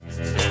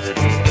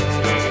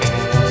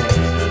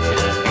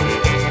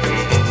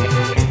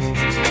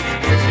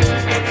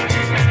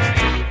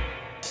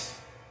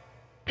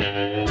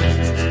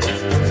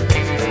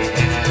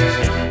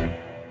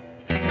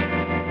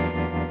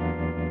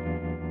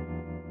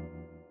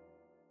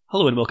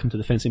Hello and welcome to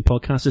the Fencing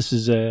Podcast. This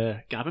is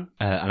Gavin.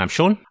 And I'm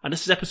Sean. And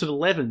this is episode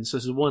 11, so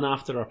this is one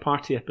after our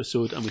party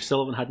episode, and we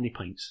still haven't had any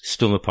pints.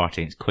 Still no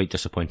party. It's quite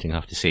disappointing, I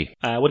have to say.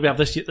 What do we have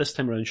this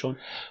time around, Sean?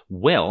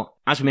 Well,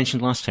 as we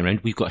mentioned last time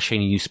round, we've got a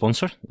shiny new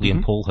sponsor.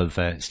 Liam Paul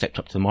have stepped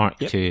up to the mark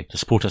to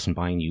support us in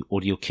buying new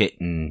audio kit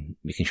and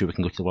making sure we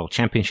can go to the World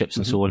Championships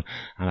and so on.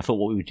 And I thought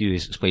what we would do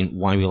is explain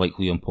why we like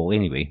Liam Paul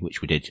anyway,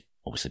 which we did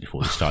obviously before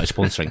we started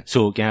sponsoring.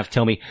 So, Gav,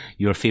 tell me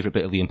your favourite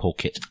bit of Liam Paul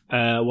kit.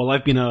 Well,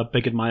 I've been a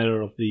big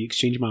admirer of the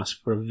Exchange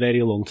Mask for a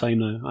very long time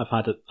now. I've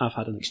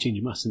had an Exchange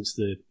Mask since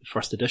the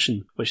first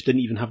edition, which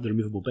didn't even have the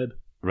removable bib.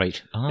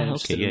 Right.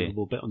 Okay, the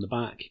removable bit on the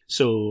back.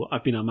 So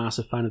I've been a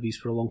massive fan of these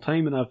for a long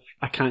time, and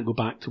I can't go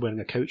back to wearing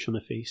a couch on my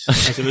face.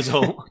 As a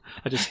result,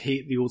 I just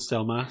hate the old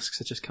style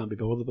masks. I just can't be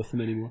bothered with them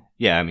anymore.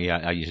 Yeah, I mean,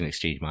 I use an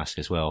Exchange Mask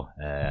as well.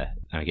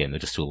 And again, they're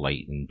just so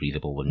light and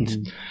breathable,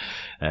 and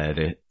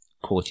the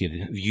quality of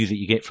the view that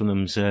you get from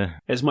them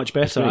is much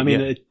better. I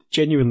mean,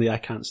 genuinely, I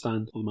can't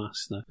stand all the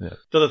masks now. Yeah.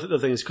 The other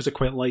thing is because they're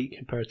quite light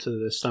compared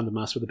to the standard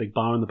mask with a big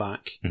bar on the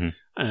back.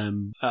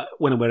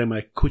 When I'm wearing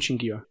my coaching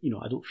gear,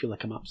 I don't feel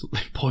like I'm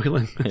absolutely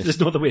boiling. There's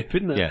no other way of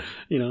putting it.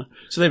 Yeah.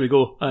 So there we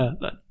go.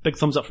 Big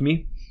thumbs up for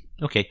me.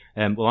 Okay.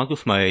 Well, I'll go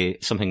for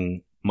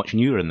something much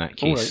newer in that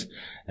case.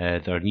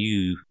 Right. There are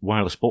new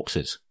wireless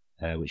boxes,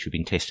 which we've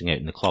been testing out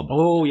in the club.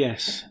 Oh,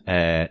 yes.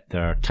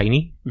 They're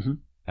tiny.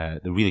 They're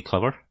really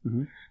clever.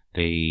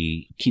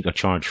 They keep their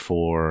charge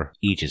for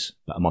ages,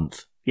 about a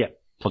month. Yeah.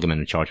 Plug them in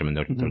and charge them, and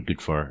they're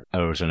good for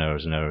hours and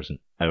hours and hours and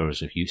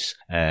hours of use.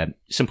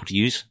 Simple to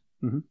use.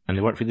 And they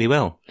work really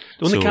well.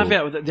 The only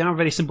caveat, they are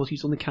very simple to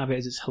use. The only caveat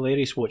is it's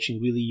hilarious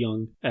watching really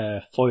young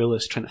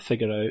foilists trying to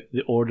figure out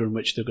the order in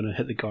which they're going to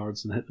hit the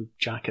guards and hit the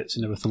jackets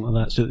and everything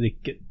like that, so that they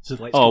get to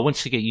the lights.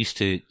 Once they get used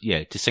to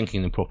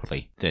syncing them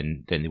properly,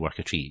 then they work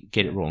a treat.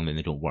 Get it wrong, then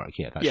they don't work.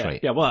 Yeah, that's right.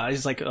 Yeah, well,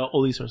 it's like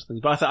all these sorts of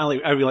things. But I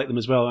really like them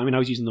as well. I mean, I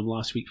was using them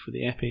last week for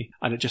the Epi,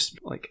 and it just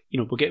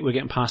we're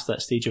getting past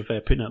that stage of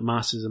putting out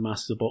masses and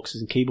masses of boxes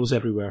and cables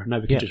everywhere. Now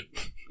we can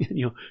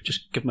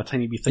just give them a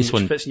tiny wee thing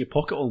which fits in your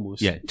pocket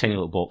almost. Yeah, tiny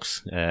little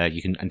box.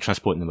 You can, and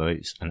transporting them out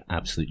is an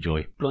absolute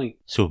joy. Brilliant.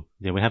 So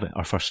there we have it,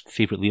 our first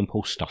favourite Liam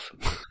Paul stuff.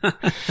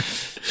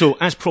 So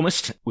as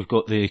promised, we've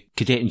got the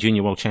Cadet and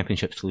Junior World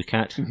Championships to look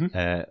at.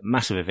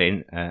 Massive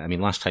event. I mean,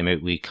 last time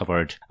out we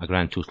covered a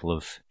grand total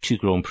of 2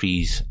 Grand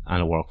Prix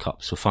and a World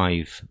Cup, so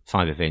five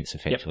events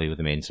effectively with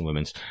the men's and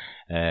women's.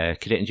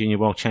 Cadet and Junior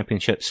World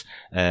Championships,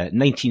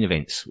 19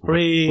 events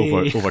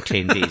over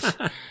 10 days.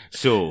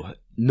 So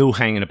no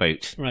hanging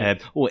about. Right.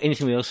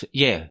 Anything else?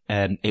 Yeah,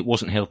 it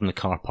wasn't held in the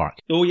car park.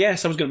 Oh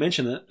yes, I was going to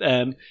mention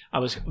that. I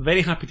was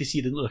very happy to see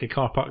it didn't look like a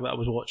car park that I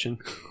was watching.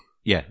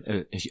 Yeah,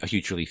 a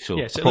huge relief. So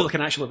it looked like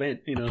an actual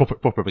event. A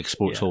proper big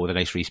sports hall with a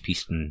nice race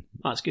piste and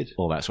that's good.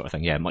 All that sort of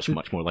thing. Yeah, much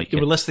more like they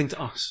were listening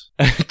to us.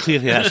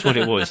 Clearly, that's what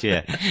it was.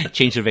 Yeah,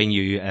 change the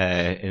venue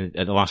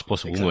at the last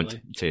possible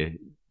moment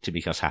to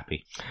make us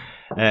happy.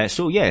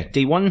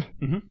 Day one,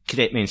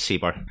 Cadet Men's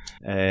Sabre.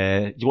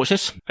 Did you watch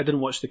this? I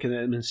didn't watch the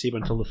Cadet Men's Sabre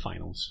until the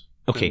finals.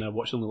 Okay. And I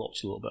watched only a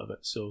little bit of it,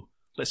 so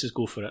let's just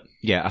go for it.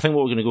 Yeah, I think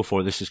what we're going to go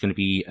for, this is going to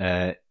be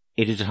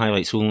edited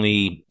highlights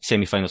only,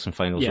 semi-finals and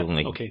finals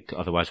only. Okay.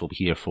 Otherwise we'll be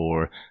here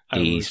for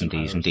days and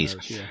days and days.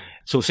 Hours, yeah.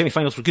 So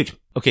semi-finals were good.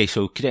 Okay,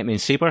 so Cadet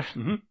Men's Sabre.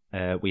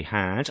 We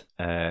had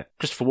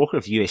Christopher Walker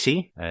of the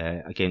USA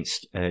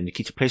against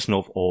Nikita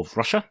Preznov of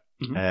Russia.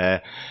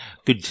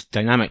 Good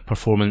dynamic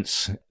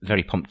performance,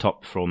 very pumped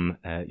up from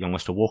young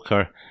Mr.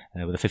 Walker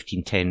with a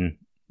 15-10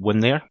 win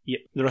there. Yep,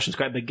 the Russian's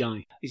quite a big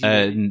guy.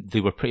 They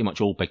were pretty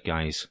much all big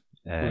guys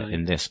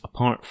in this,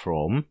 apart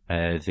from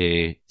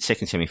the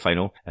second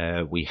semi-final.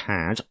 We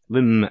had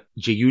Lim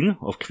Jae-yoon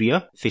of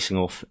Korea facing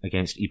off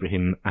against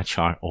Ibrahim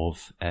Achar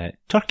of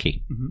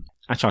Turkey.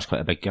 Achar's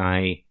quite a big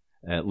guy,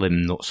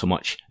 Lim not so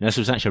much. And this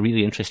was actually a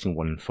really interesting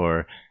one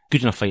for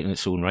good enough fight in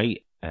its own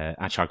right.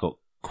 Achar got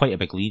quite a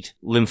big lead.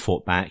 Lim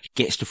fought back,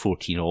 gets to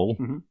 14-all.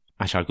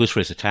 Achar goes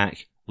for his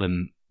attack.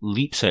 Lim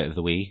leaps out of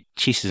the way,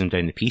 chases him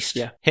down the piste,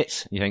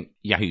 hits. You think,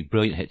 yahoo,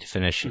 brilliant hit to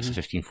finish. It's a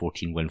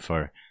 15-14 win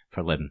for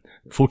Lim.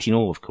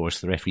 14-all, of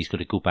course, the referee's got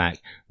to go back,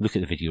 look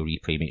at the video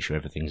replay, make sure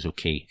everything's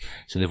okay.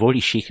 So they've already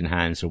shaken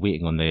hands, they're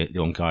waiting on the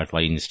on-guard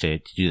lines to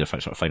do their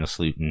sort of final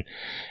salute and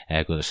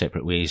go their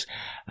separate ways.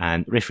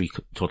 And the referee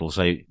toddles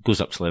out,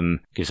 goes up to Lim,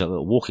 gives a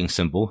little walking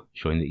symbol,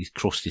 showing that he's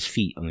crossed his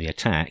feet on the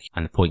attack,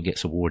 and the point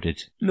gets awarded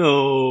to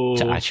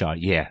Achar.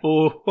 Yeah.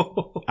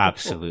 Oh.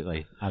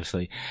 Absolutely.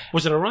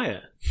 Was it a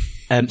riot?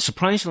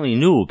 Surprisingly,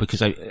 no,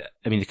 because I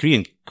mean, the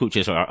Korean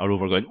coaches are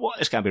over going, what,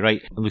 this can't be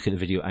right. I look at the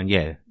video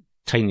and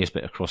tiniest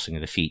bit of crossing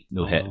of the feet,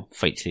 no hit,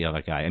 fight to the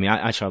other guy. I mean,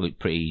 Achar looked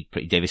pretty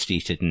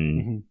devastated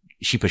and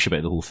sheepish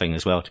about the whole thing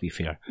as well, to be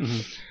fair.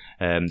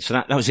 So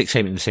that was the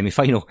excitement in the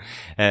semi-final.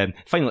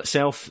 Final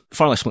itself,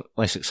 far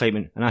less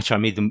excitement, and Achar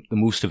made the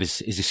most of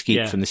his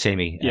escape from the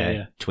semi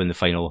to win the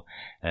final,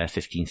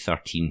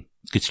 15-13.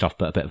 Good stuff,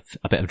 but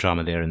a bit of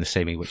drama there in the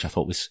semi, which I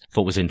thought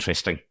was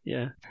interesting.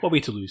 Yeah, what a way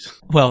to lose.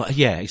 Well,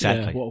 yeah,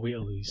 exactly. Yeah, what a way to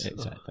lose.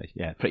 Exactly.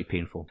 Yeah, pretty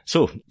painful.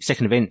 So,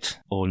 second event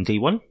on day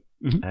one,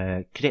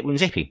 Cadet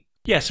Women's Epi.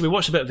 Yeah, so we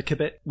watched a bit of the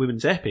Cadet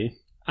Women's Epi.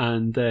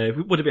 And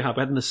what did we have?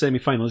 We had in the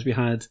semi-finals, we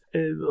had,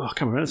 I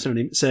can't remember her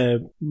name. It's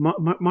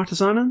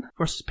Martizanen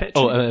versus Petri.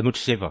 Oh,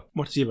 Mortazeva.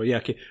 Mortazeva, yeah,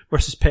 okay.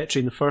 Versus Petri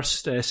in the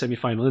first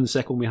semi-final. In the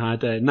second, we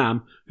had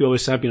Nam, who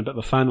always I've been a bit of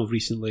a fan of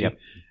recently. Yep.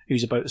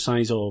 Who's about the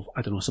size of,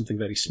 I don't know, something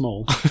very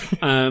small.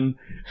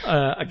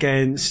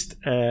 Against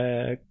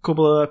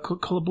Kolobova?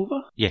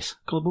 Yes.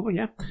 Kolobova,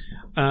 yeah.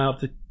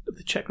 Of the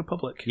Czech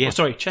Republic. Yeah. Oh,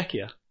 sorry,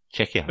 Czechia.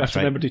 Czechia. I have to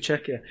remember to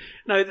Czechia.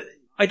 Now,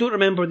 I don't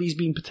remember these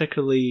being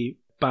particularly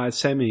bad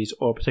semis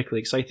or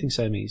particularly exciting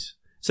semis.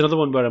 It's another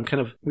one where I'm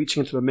kind of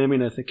reaching into my memory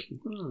and I think,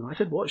 I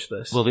did watch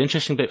this. Well, the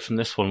interesting bit from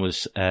this one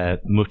was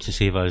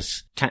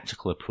Mortazeva's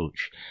tactical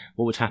approach.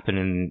 What would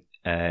happen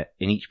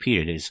in each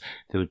period is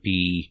there would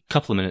be a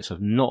couple of minutes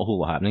of not a whole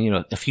lot happening,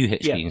 a few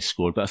hits being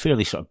scored, but a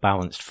fairly sort of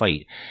balanced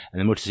fight. And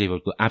then Mortazeva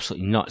would go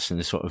absolutely nuts in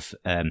the sort of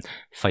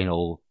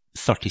final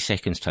 30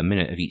 seconds to a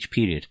minute of each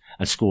period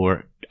and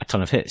score a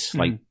ton of hits,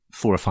 like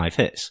 4 or 5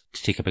 hits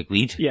to take a big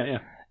lead. Yeah.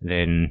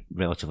 Then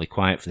relatively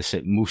quiet for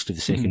most of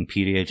the second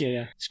period.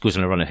 Yeah. Goes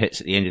on a run of hits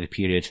at the end of the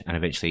period and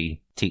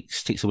eventually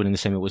takes the win in the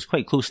semi. It was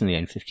quite close in the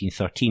end,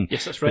 15-13.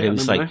 Yes, that's right. But it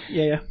was like,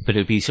 but it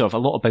would be sort of a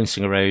lot of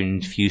bouncing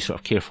around, few sort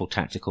of careful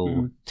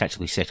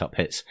tactically set up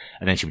hits,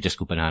 and then she would just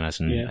go bananas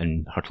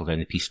and hurtle down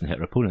the piste and hit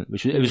her opponent,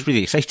 which it was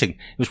really exciting.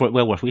 It was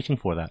well worth waiting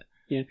for that.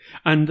 Yeah,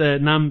 and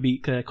Nam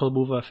beat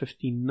Kolobova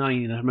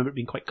 15-9, and I remember it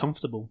being quite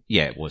comfortable.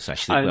 Yeah, it was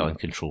actually well in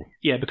control.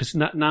 Yeah, because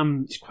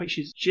Nam is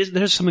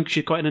there's something,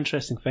 she's quite an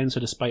interesting fencer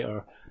despite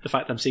the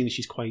fact that I'm saying that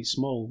she's quite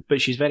small,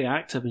 but she's very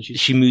active and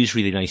she moves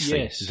really nicely.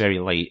 Yes. She's very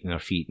light in her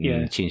feet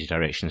and change of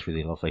direction is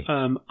really lovely.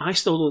 I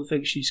still don't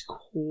think she's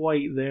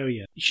quite there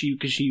yet.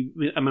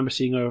 I remember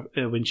seeing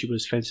her when she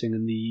was fencing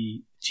in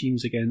the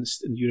teams in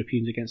the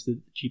Europeans against the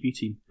GB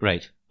team.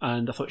 Right.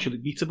 And I thought she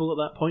looked beatable at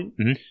that point.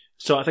 Mm-hmm.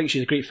 So I think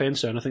she's a great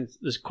fencer, and I think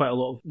there's quite a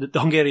lot of the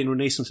Hungarian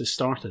Renaissance has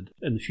started.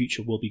 In the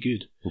future, will be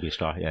good. Will be a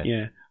star, yeah.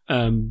 Yeah.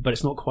 But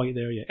it's not quite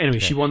there yet. Anyway,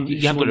 she won. You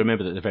have got to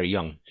remember that they're very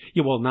young.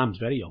 Yeah, well, Nam's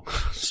very young.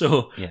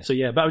 So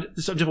yeah. But I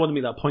just want to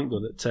make that point,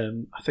 though,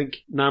 that I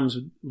think Nam's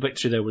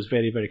victory there was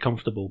very, very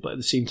comfortable. But at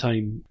the same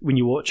time, when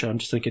you watch her, I'm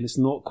just thinking it's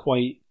not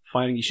quite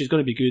firing. She's going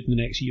to be good in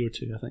the next year or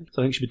two, I think.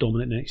 So I think she'll be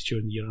dominant next year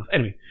and the year after.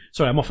 Anyway,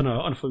 sorry, I'm off on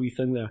a wee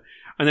thing there.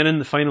 And then in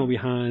the final, we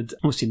had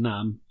mostly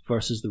Nam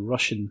versus the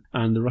Russian,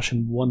 and the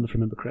Russian won, if I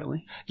remember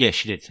correctly. Yeah,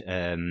 she did.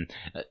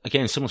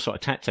 Again, similar sort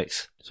of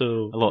tactics.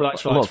 So a lot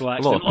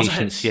of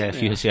patience. A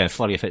few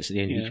flurry of hits at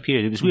the end of each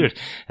period. It was weird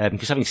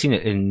because having seen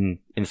it in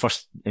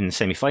the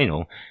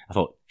semi-final, I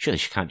thought surely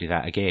she can't do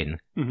that again,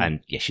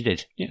 and she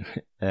did.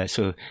 Yeah.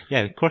 So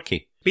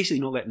quirky.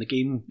 Basically not letting the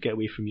game get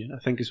away from you, I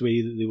think is the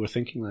way that they were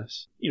thinking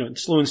this.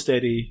 Slow and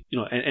steady, in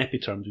epi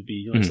terms would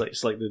be,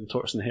 it's like the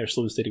tortoise and the hare,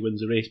 slow and steady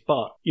wins the race,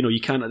 but,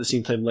 you can't at the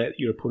same time let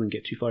your opponent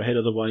get too far ahead,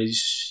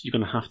 otherwise you're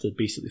going to have to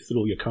basically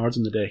throw your cards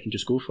on the deck and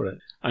just go for it.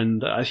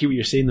 And I hear what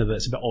you're saying there, that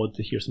it's a bit odd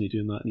to hear somebody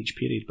doing that in each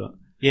period, but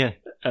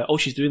all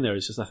she's doing there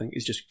is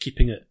just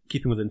keeping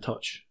within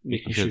touch,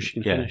 making sure she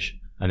can finish.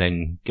 And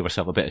then give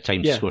herself a bit of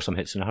time to score some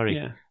hits in a hurry.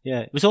 Yeah.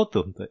 It was odd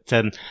though,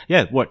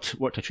 but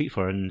worked a treat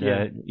for her and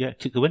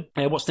took the win.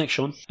 What's next,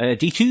 Sean?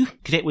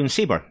 D2, Cadet Win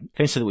Sabre,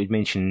 fencer that we'd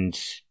mentioned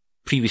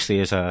previously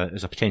as a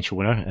potential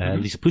winner.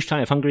 Lisa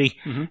Pushtai of Hungary.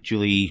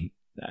 Julie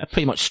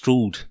pretty much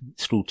strolled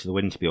to the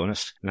win, to be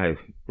honest. Now,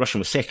 Russian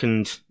was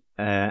second,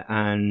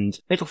 and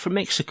medal for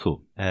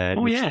Mexico.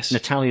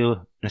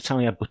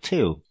 Natalia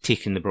Boteo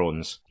taking the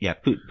bronze. Yeah,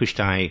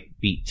 Pushtai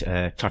beat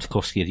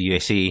Tartakovsky of the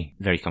USA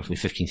very comfortably,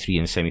 15-3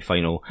 in the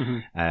semi-final,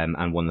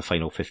 and won the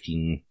final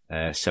 15-7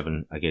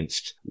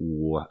 against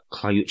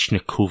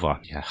Klyuchnikova.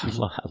 Yeah,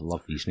 I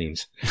love these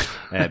names.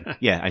 And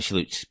she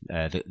looked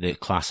the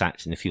class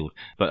act in the field.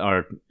 But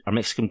our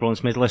Mexican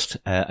bronze medalist,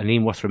 a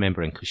name worth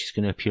remembering because she's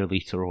going to appear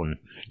later on.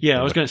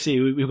 Yeah, I was going to say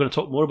we were going to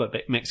talk more about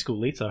Mexico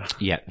later.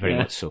 Yeah, very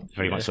much so.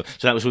 Very much so.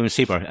 So that was Women's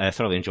Sabre.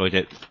 Thoroughly enjoyed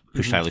it.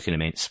 Pushtai looking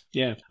immense.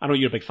 Yeah, I know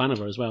you're a big fan of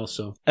her as well.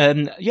 So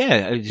it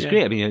was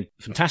great. I mean,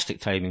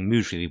 fantastic timing,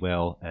 moves really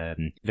well,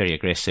 very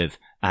aggressive,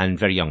 and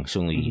very young.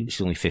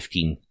 She's only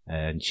 15,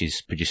 and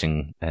she's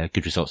producing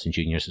good results in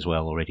juniors as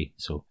well already.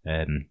 So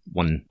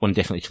one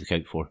definitely to look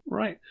out for.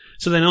 Right.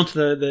 So then on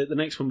to the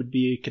next one would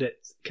be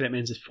Cadet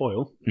Men's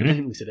Foil. I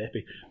think we said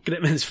Epi.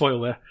 Cadet Men's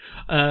Foil there.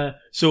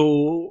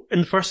 So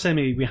in the first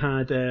semi we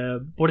had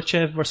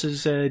Borichev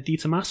versus Di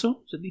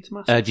Tommaso. Is it Di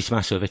Tommaso? Di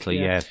Tommaso of Italy,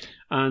 yeah.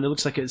 And it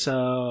looks like it's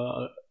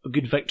a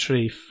good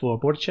victory for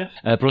Borichev.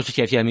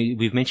 Borichev, I mean,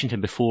 we've mentioned him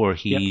before.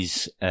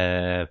 He's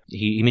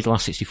he made the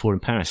last 64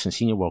 in Paris in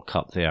Senior World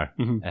Cup there,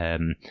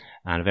 and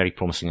a very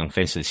promising young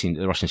fencer.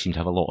 The Russians seem to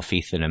have a lot of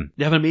faith in him.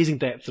 They have an amazing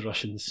depth, the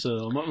Russians.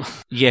 So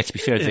yeah, to be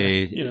fair,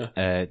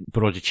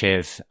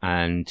 Borichev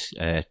and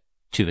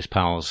two of his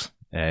pals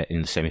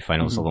in the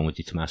semi-finals, along with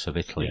Di Tommaso of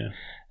Italy.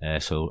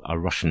 So a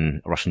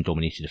Russian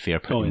dominated affair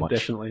pretty much.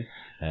 Definitely.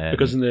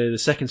 Because in the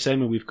second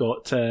semi we've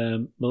got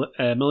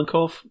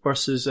Milenkov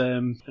versus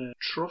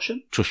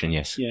Troshin. Troshin,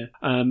 yes. Yeah.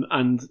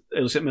 And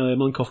it looks like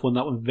Milenkov won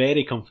that one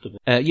very comfortably.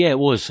 Yeah, it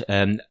was.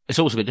 It's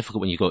always a bit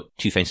difficult when you've got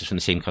two fencers from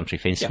the same country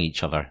fencing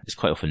each other. It's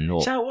quite often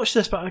not. See, I watched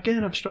this, but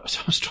again, I'm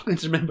struggling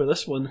to remember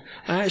this one.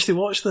 I actually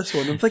watched this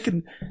one. I'm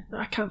thinking,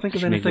 I can't think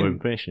of anything. More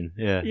impression.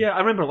 Yeah. Yeah, I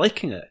remember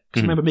liking it.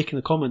 Because I remember making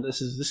the comment,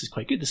 this is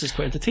quite good, this is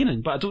quite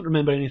entertaining, but I don't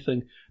remember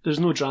anything. There's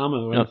no drama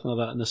or anything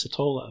like that in this at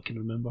all that I can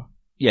remember.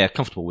 Yeah,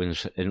 comfortable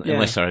wins,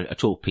 unless they're a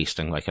total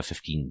pasting, like a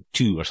 15-2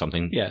 or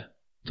something. Yeah.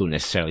 Don't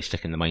necessarily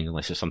stick in the mind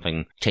unless there's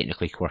something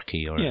technically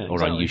quirky or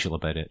unusual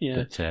about it.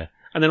 Yeah. But,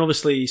 and then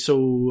obviously,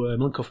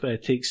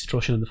 Milenkov takes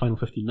Troshin in the final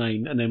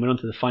 59, and then we're on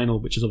to the final,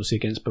 which is obviously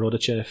against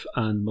Borodachev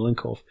and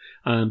Milenkov.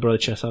 And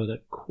Borodachev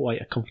had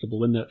quite a comfortable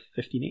win there at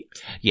 15-8.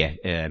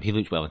 Yeah, he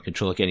looked well in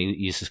control. Again, he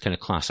used this kind of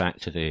class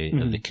act of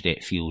the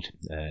cadet field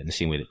in the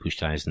same way that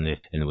Pushtai is in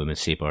the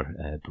women's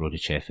sabre.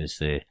 Borodachev is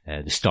the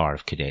star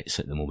of cadets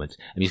at the moment.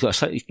 And he's got a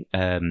slightly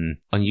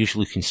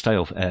unusual looking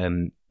style.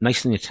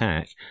 Nice in the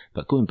attack,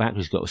 but going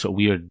backwards, he's got sort of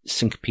weird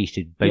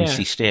syncopated,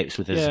 bouncy steps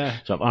with his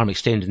sort of arm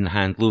extended and the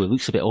hand low. It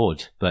looks a bit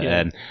odd, but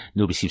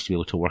nobody seems to be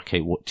able to work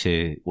out what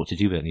to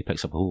do with it. And he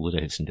picks up a whole load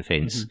of hits in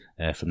defence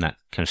from that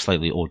kind of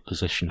slightly odd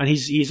position. And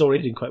he's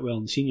already doing quite well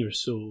in seniors,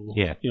 so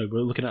we're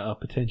looking at a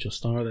potential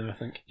star there, I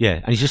think. Yeah,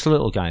 and he's just a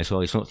little guy as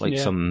well. He's not like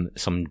some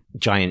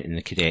giant in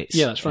the cadets.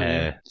 Yeah, that's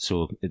right.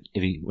 So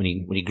when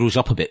he grows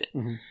up a bit.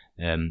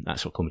 That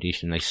sort of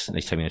combination, nice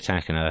timing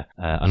attack and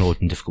an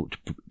odd and difficult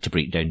to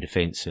break down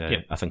defence.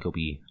 I think he'll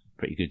be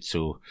pretty good.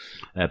 So,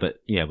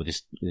 but yeah, with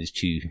his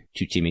two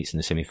teammates in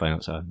the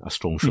semi-finals, a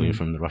strong showing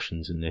from the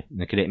Russians in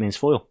the cadet men's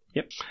foil.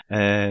 Yep.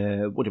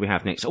 What do we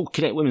have next? Oh,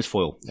 cadet women's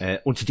foil.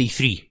 On to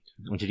D3.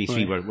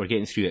 Right. We're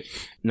getting through it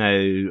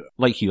now.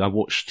 Like you, I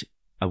watched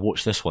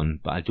this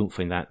one, but I don't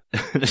find that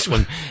this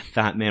one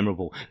that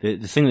memorable. The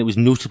thing that was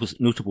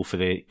notable for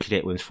the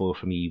cadet women's foil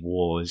for me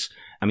was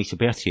Amita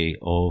Berthier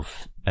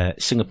of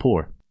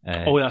Singapore.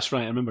 That's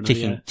right. I remember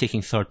now,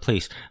 taking third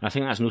place. And I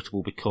think that's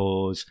notable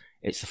because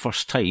it's the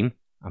first time,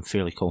 I'm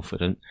fairly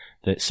confident,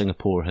 that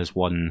Singapore has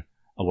won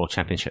a World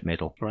Championship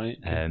medal. Right.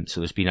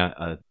 So there's been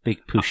a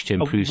big push to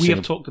improve. We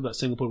have talked about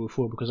Singapore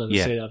before because, as I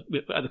say, at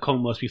the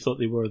Commonwealth we thought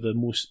they were the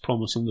most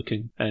promising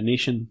looking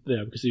nation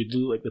there because they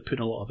look like they're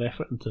putting a lot of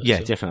effort into it. Yeah,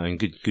 definitely. I mean,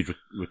 good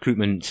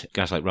recruitment.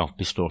 Guys like Ralph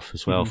Bistorff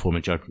as well, former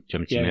German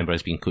team member,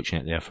 has been coaching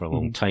it there for a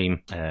long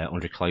time.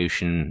 Andre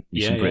Klauschen,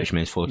 recent British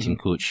men's foil team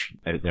coach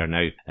out there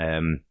now.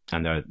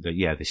 And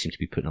they seem to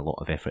be putting a lot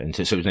of effort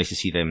into it. So it was nice to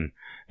see them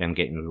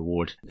getting the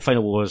reward. The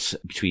final was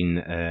between,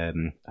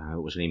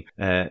 what was her name?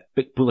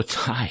 Bik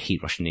Bulatova, I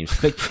hate Russian names.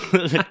 Bik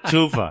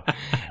Bulatova,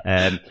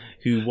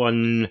 who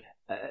won,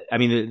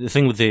 the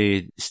thing with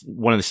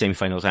one of the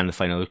semi-finals and the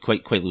final,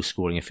 quite low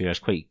scoring affairs,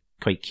 quite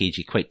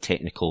cagey, quite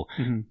technical,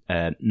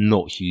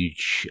 not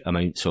huge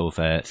amounts of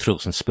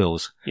thrills and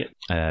spills. Yeah.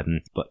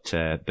 But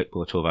Bik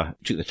Bulatova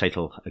took the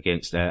title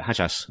against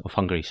Hajas of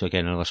Hungary. So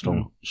again, another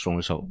strong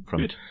result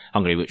from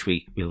Hungary, which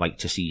we like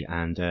to see.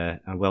 And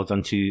well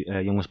done to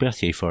young Miss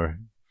Berthier for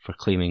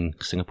claiming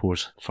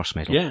Singapore's first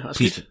medal. Yeah, that's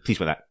pleased with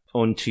that.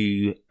 On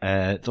to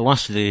the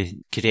last of the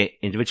cadet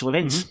individual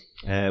events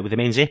with the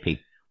men's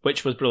épée.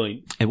 Which was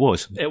brilliant. It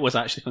was. It was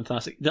actually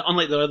fantastic.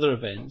 Unlike the other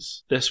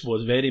events, this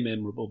was very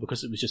memorable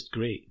because it was just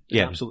great. It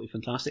was absolutely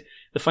fantastic.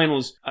 The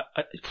finals,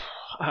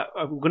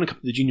 I'm going to come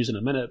to the juniors in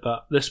a minute,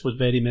 but this was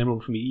very memorable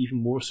for me,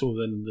 even more so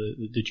than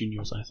the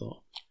juniors, I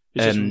thought.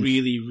 It was just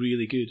really,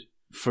 really good.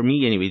 For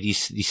me, anyway,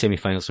 these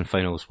semi-finals and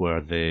finals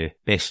were the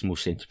best,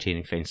 most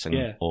entertaining fencing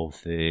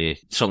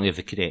certainly of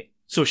the cadet.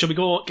 So shall we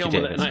get on with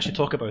it and actually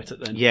talk about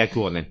it then? Yeah,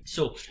 go on then.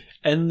 So,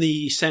 in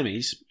the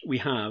semis,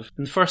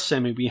 in the first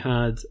semi, we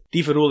had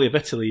Diveroli of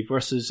Italy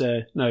versus,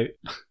 now,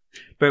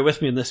 bear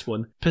with me on this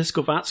one,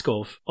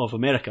 Piskovatskov of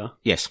America.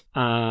 Yes.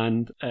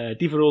 And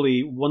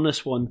Diveroli won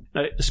this one.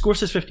 Now, the score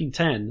says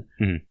 15-10,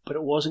 but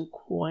it wasn't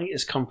quite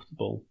as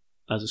comfortable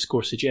as the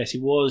score suggests. He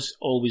was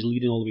always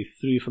leading all the way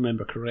through, if I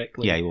remember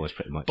correctly. Yeah, he was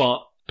pretty much.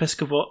 But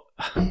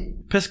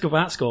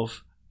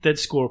Piskovatskov did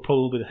score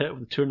probably the hit of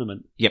the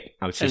tournament. Yep,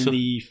 I would say so. In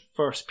the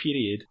first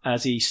period,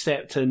 as he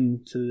stepped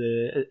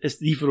into as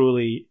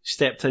Diveroli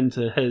stepped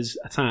into his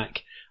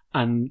attack,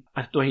 and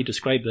I don't know how you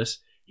describe this,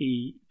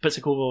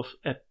 Piskovatskov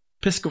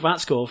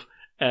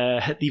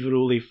hit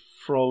Diveroli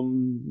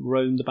from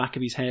round the back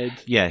of his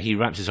head. Yeah, he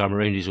wraps his arm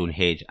around his own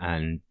head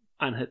and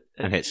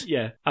hits.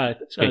 Yeah. There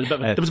was a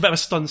bit of a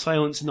stunned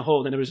silence in the hall,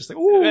 and then it was just like,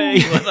 ooh,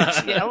 like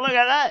that. Yeah, look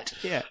at that.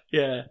 Yeah.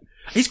 Yeah.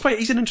 He's a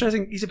bit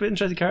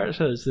interesting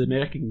character as the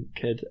American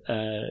kid.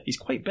 He's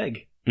quite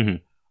big.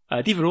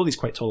 Diveroli's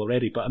quite tall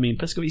already, but I mean,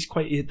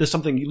 Piskov, there's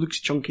something, he looks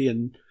chunky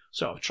and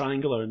sort of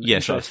triangular and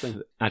interesting.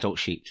 Sort of adult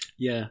shaped.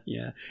 Yeah.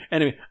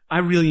 Anyway, I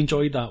really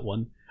enjoyed that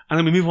one. And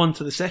then we move on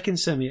to the second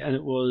semi, and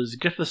it was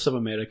Griffiths of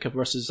America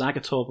versus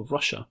Zagatov of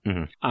Russia.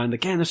 And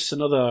again, this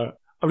is I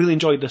really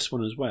enjoyed this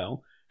one as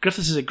well.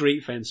 Griffiths is a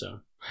great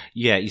fencer.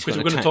 Yeah, we're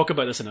going to talk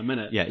about this in a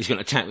minute. Yeah, he's got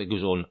an attack that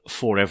goes on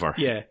forever.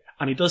 Yeah,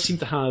 And he does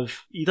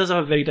have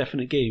a very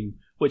definite game,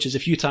 which is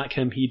if you attack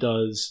him, he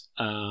does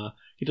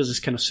this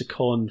kind of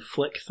Sakon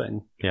flick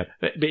thing. Yep.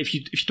 But if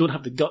you don't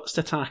have the guts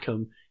to attack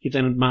him, he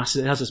then has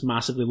this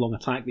massively long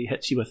attack that he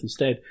hits you with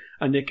instead.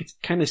 And they could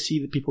kind of see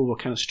that people were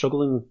kind of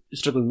struggling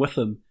with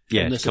him.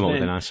 Yeah, in to this come up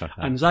event. with an answer.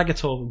 And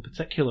Zagatov in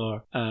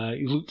particular,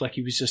 he looked like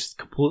he was just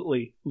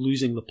completely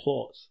losing the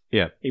plot.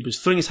 Yeah. He was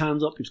throwing his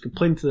hands up, he was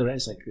complaining to the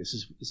ref, like, this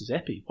is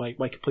epi. Why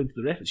complain to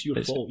the ref? It's your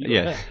fault.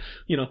 And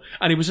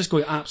he was just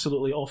going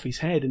absolutely off his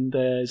head. And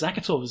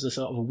Zagatov is this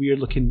sort of a weird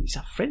looking, he's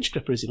a French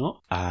gripper, is he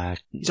not?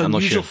 He's I'm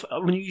unusual. not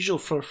sure. Unusual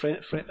for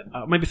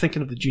I might be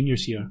thinking of the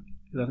juniors here.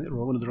 I think they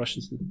were one of the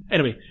Russians.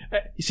 Anyway,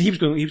 so he was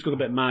going a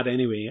bit mad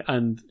anyway,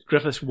 and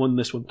Griffiths won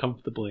this one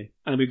comfortably.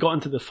 And we got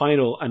into the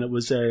final, and it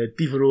was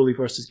Di Veroli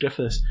versus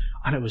Griffiths,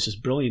 and it was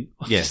just brilliant.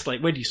 Just like,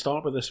 where do you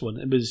start with this one?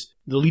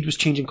 The lead was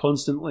changing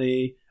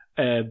constantly.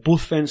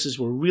 Both fences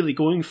were really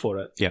going for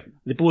it. Yeah.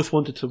 They both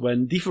wanted to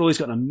win. Di Veroli's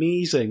got an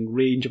amazing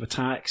range of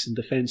attacks and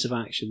defensive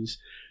actions.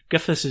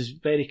 Griffiths is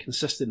very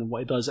consistent in what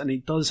he does, and he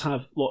does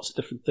have lots of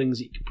different things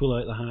that you can pull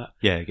out of the hat.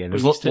 Yeah, again,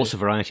 there's lots of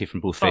variety from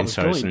both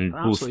fencers, and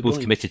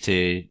both committed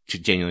to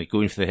genuinely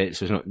going for the hits.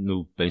 There's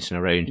no bouncing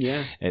around.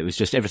 Yeah. It was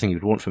just everything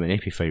you'd want from an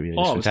epi fight. Really.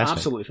 It was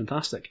absolutely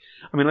fantastic.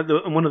 I mean,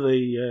 in one of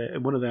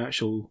the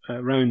actual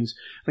rounds,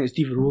 I think it's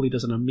Di Veroli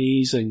does an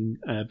amazing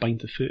bind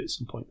to foot at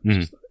some point.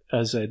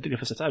 As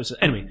Griffiths attacks.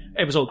 Anyway,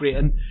 it was all great,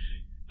 and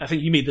I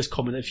think you made this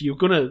comment. If you're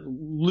going to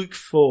look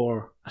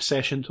for a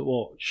session to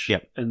watch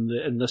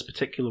in this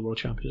particular World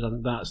Championships, I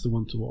think that's the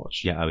one to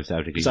watch. Yeah, I would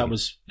agree.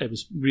 Because it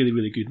was really,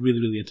 really good, really,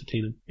 really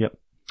entertaining. Yep.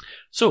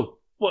 So,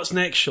 what's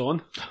next,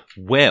 Sean?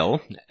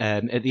 Well,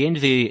 at the end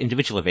of the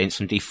individual events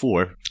on day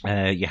 4,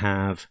 you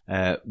have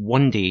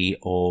 1 day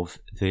of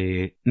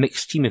the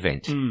mixed team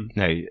event.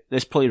 Now,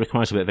 this probably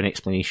requires a bit of an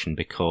explanation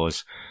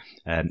because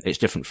it's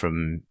different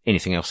from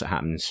anything else that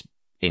happens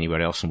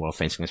anywhere else in world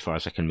fencing as far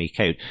as I can make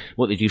out.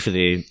 What they do for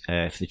the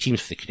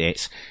teams, for the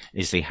cadets,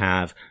 is they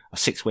have a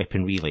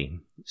 6-weapon relay.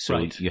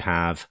 So you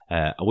have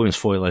a women's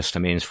foilist, a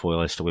men's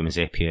foilist, a women's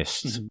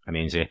epiist, a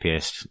men's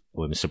epiist,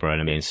 a women's sabreur,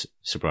 and a men's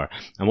sabreur.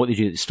 And what they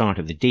do at the start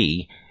of the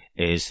day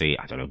is they,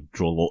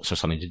 draw lots or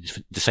something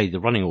to decide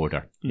the running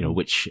order,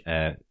 which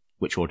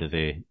order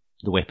the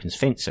weapons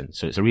fence in.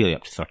 So it's a relay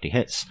up to 30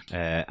 hits.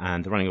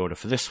 And the running order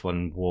for this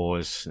one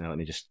was,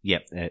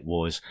 it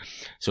was,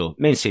 so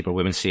men's sabre,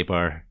 women's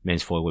sabre,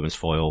 men's foil,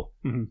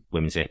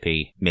 women's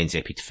epi, men's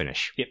epi to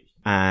finish. Yep.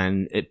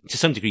 And it, to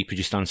some degree,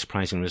 produced an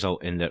unsurprising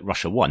result in that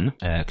Russia won,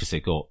 because they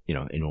got,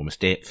 enormous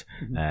depth,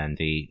 and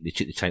they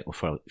took the title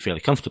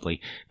fairly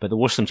comfortably. But there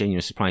were some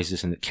genuine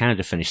surprises in that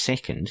Canada finished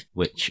second,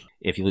 which,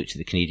 if you looked at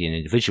the Canadian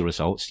individual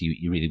results,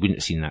 you really wouldn't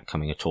have seen that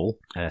coming at all.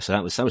 So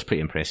that was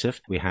pretty impressive.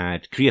 We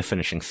had Korea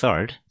finishing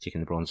third, taking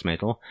the bronze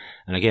medal.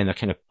 And again, they're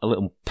kind of a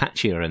little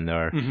patchier in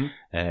their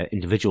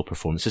individual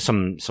performances.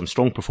 Some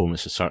strong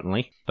performances,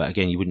 certainly, but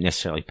again, you wouldn't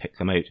necessarily pick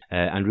them out.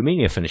 And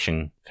Romania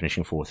finishing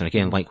fourth. And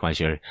again,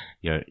 likewise, you're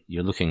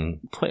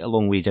looking quite a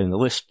long way down the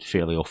list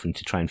fairly often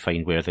to try and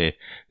find where the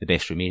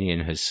best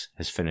Romanian has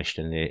finished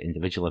in the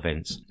individual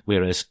events.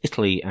 Whereas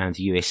Italy and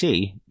the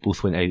USA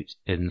both went out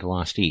in the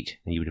last 8,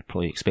 and you would have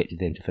probably expected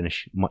them to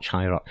finish much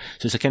higher up.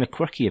 So it's a kind of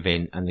quirky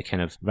event, and the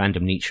kind of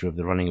random nature of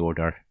the running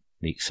order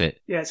makes it.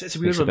 Yeah, it's a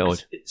weird one.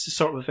 It's the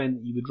sort of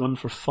event you would run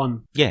for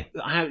fun. Yeah,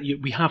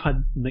 we have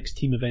had mixed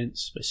team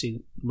events, but say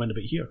around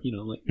about here.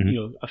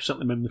 I've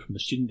certainly remember them from the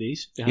student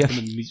days. They have them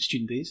in the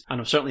student days, and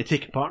I've certainly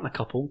taken part in a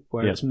couple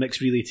where it's mixed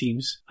relay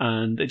teams,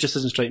 and it just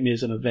doesn't strike me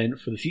as an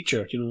event for the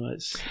future.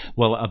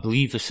 Well, I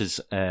believe this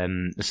is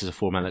a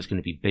format that's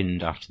going to be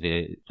binned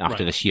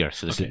after this year.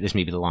 So this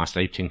may be the last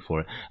outing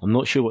for it. I'm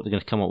not sure what they're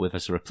going to come up with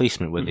as a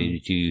replacement, whether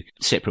they do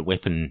separate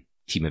weapon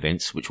team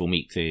events, which will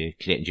make the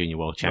Cadet and Junior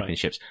World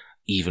Championships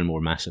even more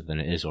massive than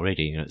it is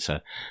already. It's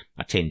a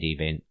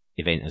 10-day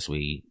event as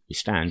we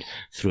stand.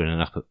 Through in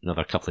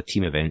another couple of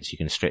team events, you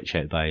can stretch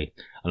out by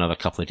another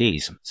couple of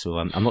days. So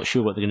I'm not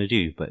sure what they're going to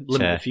do, but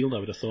limit the field, I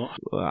would have thought.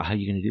 How are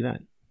you going to do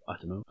that? I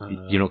don't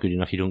know. You're not good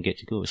enough, you don't get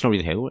to go. It's not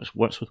really how it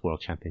works with World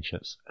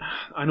Championships.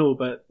 I know,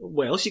 but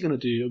what else are you going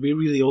to do? Are we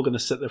really all going to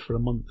sit there for a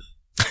month?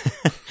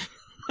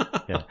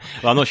 Yeah.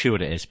 Well, I'm not sure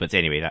what it is, but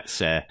anyway,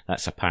 that's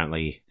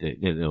apparently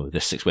the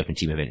 6-weapon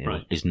team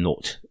event is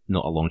not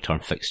a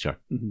long-term fixture,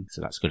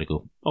 so that's going to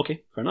go.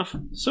 Okay, fair enough.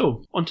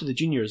 So on to the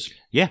juniors.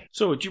 Yeah.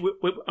 So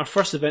our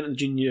first event in the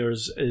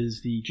juniors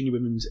is the Junior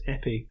Women's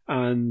Epee,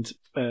 and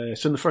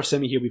so in the first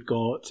semi here we've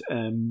got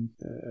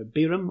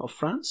Bayram of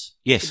France.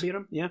 Yes.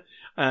 Bayram,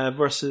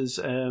 versus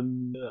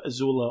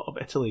Azzola of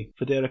Italy,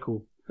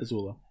 Federico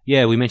Azzola.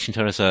 Yeah, we mentioned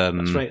her as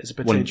that's right, as a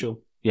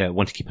potential.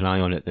 One to keep an eye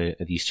on at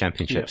these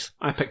championships.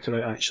 Yeah, I picked her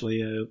out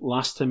actually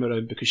last time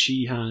around because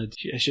she had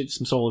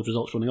some solid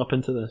results running up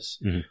into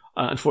this.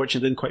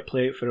 Unfortunately, didn't quite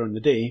play out for her on the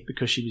day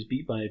because she was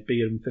beat by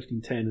Bayern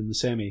 15-10 in the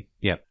semi.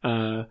 Yeah.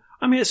 I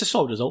mean, it's a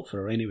solid result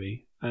for her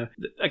anyway.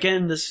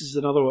 Again, this is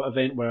another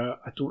event where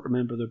I don't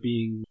remember there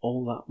being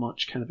all that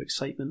much kind of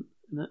excitement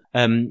in it.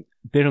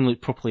 Beren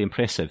looked properly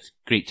impressive.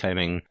 Great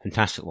timing,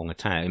 fantastic long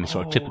attack. I mean,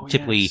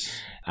 typically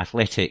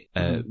athletic,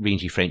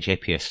 rangy French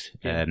epeists.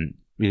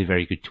 Really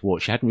very good to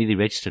watch. She hadn't really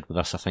registered with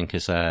us, I think,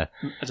 as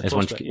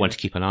one to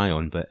keep an eye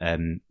on, but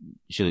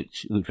she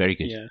looked very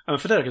good. Yeah, and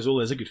Federica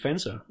Zola is a good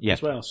fencer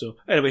as well. So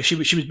anyway, she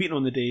was beaten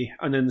on the day,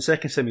 and then the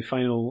second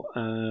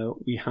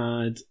semi-final, we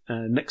had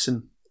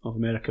Nixon of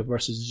America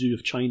versus Zhu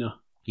of China.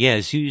 Yeah,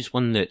 Zhu's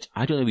one that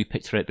I don't know. We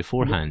picked her out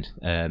beforehand.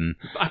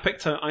 I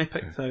picked out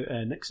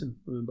Nixon.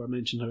 Remember, I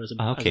mentioned her as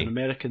an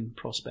American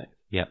prospect.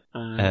 Yeah,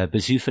 but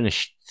Zhu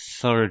finished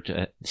third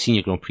at the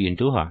Senior Grand Prix in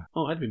Doha.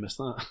 Oh, how did we miss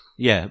that?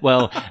 Yeah,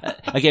 well,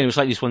 again, it was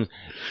like this one.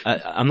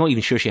 I'm not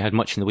even sure she had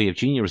much in the way of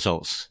junior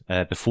results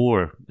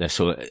before this.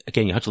 So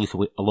again, you had to look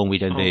a long way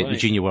down the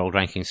junior world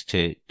rankings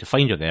to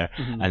find her there,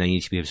 and then you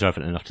need to be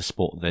observant enough to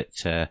spot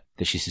that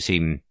she's the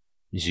same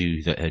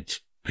Zhu that had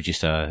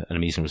produced an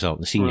amazing result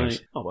in the seniors.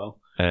 Right. Oh well.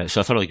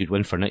 So a thoroughly good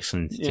win for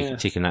Nixon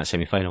taking that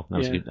semi-final.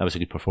 That was a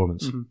good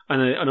performance. Mm-hmm.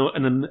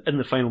 And then in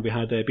the final we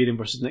had Beren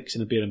versus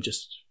Nixon, and Beren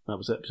that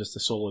was it. It was just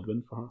a solid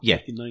win for her.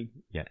 59.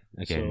 Yeah.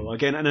 Again. So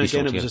again, there was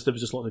just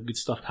a lot of good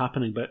stuff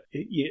happening, but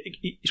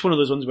it's one of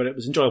those ones where it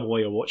was enjoyable while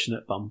you're watching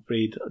it, but I'm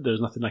afraid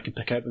there's nothing I can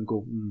pick out and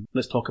go,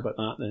 let's talk about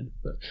that then.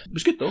 But it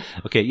was good though.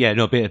 Okay, yeah,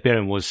 no,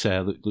 Beren was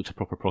looked a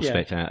proper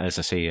prospect, as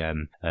I say.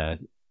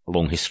 A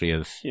long history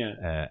of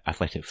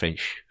athletic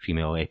French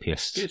female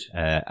epeists,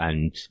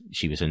 and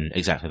she was in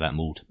exactly that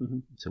mould.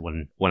 Mm-hmm. So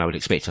one I would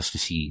expect us to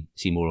see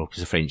more of,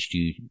 because the French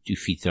do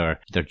feed their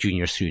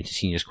juniors through into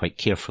seniors quite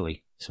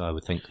carefully. So I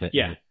would think that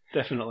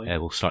definitely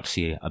we'll start to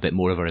see a bit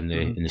more of her in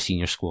the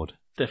senior squad.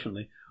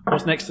 Definitely.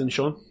 What's next then,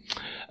 Sean?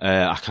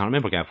 I can't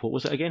remember, Gav. What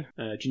was it again?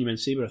 Junior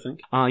Men's Sabre, I think.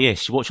 Ah,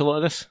 yes. You watch a lot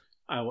of this?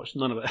 I watched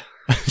none of it.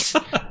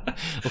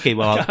 Okay,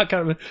 well, I can't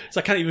remember. So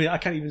I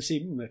can't even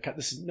say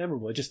this is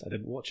memorable. I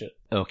didn't watch it.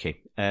 Okay.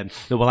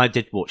 No, well, I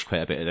did watch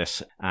quite a bit of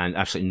this, and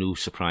absolutely no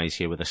surprise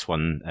here with this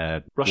one.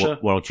 Russia,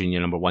 World Junior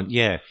number 1.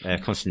 Yeah,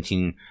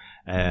 Konstantin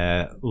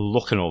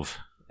Lokhanov,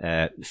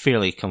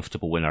 fairly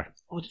comfortable winner.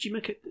 Oh, did you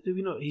make it? Did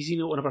we not? Is he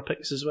not one of our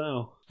picks as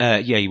well? Yeah,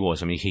 he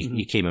was. I mean,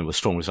 he came in with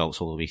strong results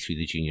all the way through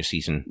the junior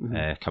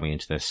season, coming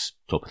into this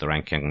top of the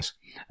rankings,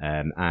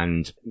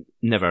 and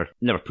never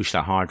pushed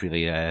that hard,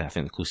 really. I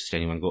think the closest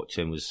anyone got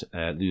to him was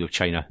Liu of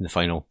China in the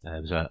final.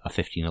 It was a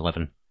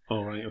 15-11.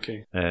 Oh, right,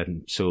 okay.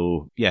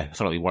 So, yeah,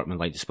 thoroughly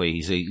workmanlike display.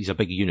 He's a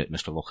big unit,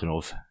 Mr.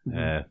 Lokhanov.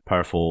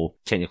 Powerful,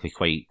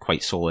 technically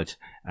quite solid,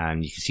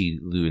 and you can see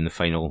Liu in the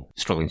final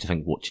struggling to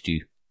think what to do.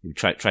 He would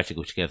try to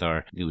go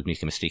together. Liu would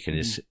make a mistake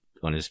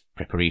on his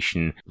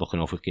preparation.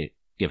 Lokhanov would get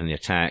given the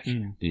attack.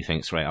 Liu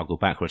thinks, right, I'll go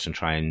backwards and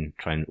try and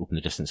open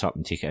the distance up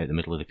and take it out the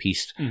middle of the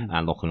piece. And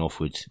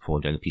Lokhanov would fall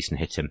down the piece and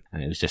hit him.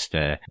 And it was just,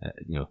 couldn't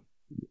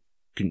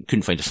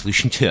find a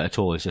solution to it at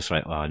all. It's just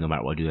like, no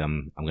matter what I do,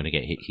 I'm going to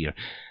get hit here.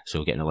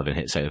 So getting 11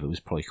 hits out of it was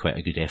probably quite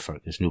a good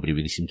effort, because nobody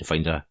really seemed to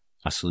find a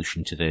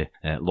solution to the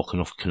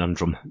Lokhanov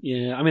conundrum.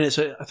 Yeah, I mean,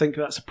 I think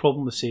that's a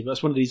problem with Sabre.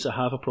 That's one of these that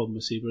have a problem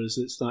with Sabre, is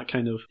it's that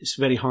kind of, it's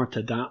very hard to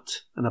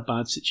adapt in a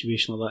bad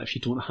situation like that if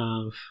you don't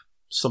have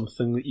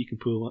something that you can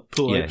pull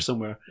out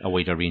somewhere. A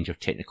wider range of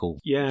technical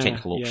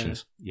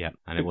options. Yeah,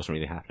 and it wasn't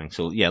really happening.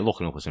 So yeah,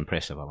 Lokhanov was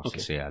impressive, I must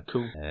say.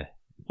 Cool.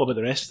 What about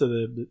the rest of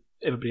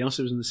everybody else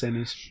who was in the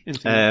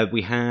semis?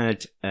 We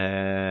had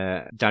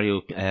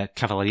Dario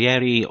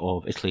Cavalieri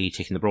of Italy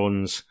taking the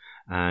bronze,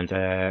 and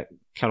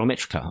Carol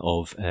Metrica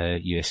of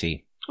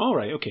USA. All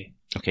right, okay.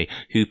 Okay,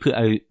 who put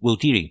out Will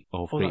Deary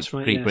of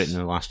Great Britain in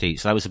the last 8.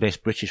 So that was the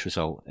best British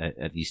result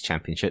at these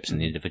championships in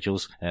the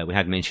individuals. We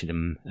had mentioned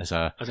him as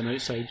an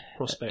outside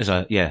prospect, as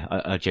a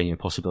genuine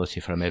possibility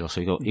for a medal.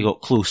 So he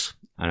got close,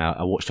 and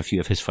I watched a few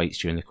of his fights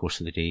during the course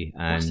of the day.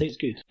 And last 8's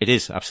good. It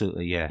is,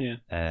 absolutely, yeah.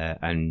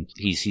 And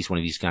he's one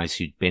of these guys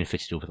who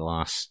benefited over the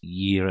last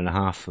year and a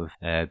half of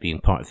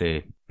being part of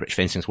the British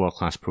Fencing's World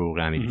Class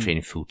programme. He'd been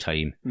training full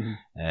time.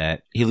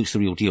 He looks the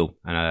real deal,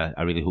 and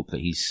I really hope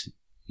that he's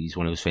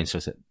one of those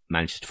fencers that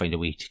manages to find a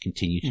way to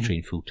continue to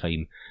train full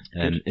time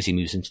as he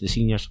moves into the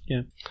seniors.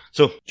 Yeah.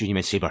 So, Junior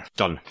Men's Sabre,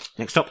 done.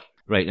 Next up.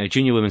 Right, now,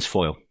 Junior Women's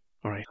Foil.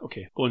 All right,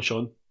 okay. Go on,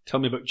 Sean. Tell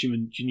me about Junior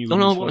Women's Foil.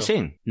 Foil. What was I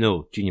saying?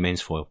 No, Junior Men's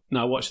Foil.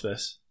 No, I watched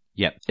this.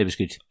 Yeah, it was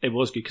good. It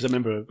was good, because I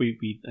remember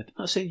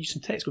I sent you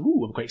some text going,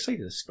 ooh, I'm quite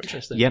excited, this is quite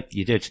interesting. Yep,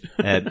 you did.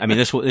 I mean,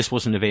 this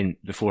was an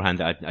event beforehand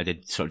that I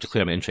did sort of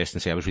declare my interest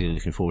and say I was really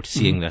looking forward to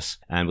seeing this.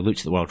 And we looked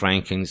at the world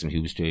rankings and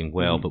who was doing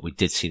well, but we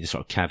did see the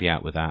sort of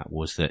caveat with that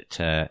was that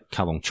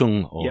Kalong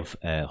Chung of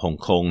Hong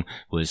Kong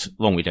was a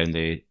long way down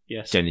the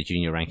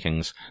junior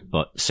rankings,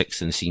 but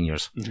 6th in the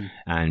seniors.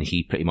 And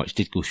he pretty much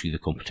did go through the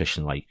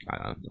competition like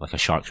a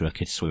shark through a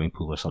kid's swimming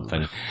pool or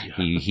something.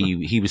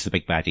 He was the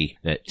big baddie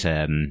that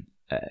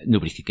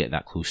nobody could get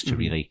that close to,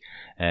 really.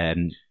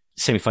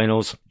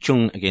 Semi-finals,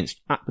 Chung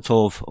against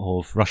Akhmatov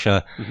of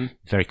Russia.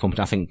 Very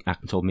competent. I think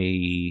Akhmatov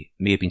may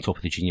have been top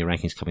of the junior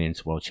rankings coming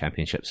into World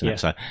Championships, and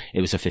it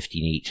was a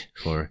 15-8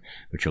 for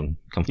Chung.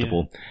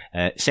 Comfortable.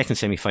 Second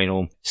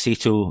semi-final,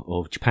 Sato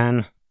of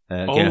Japan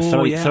Again, a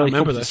thoroughly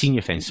competent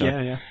senior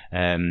fencer.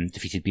 Yeah.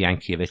 Defeated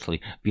Bianchi of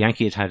Italy.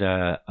 Bianchi had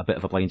a bit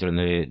of a blinder in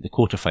the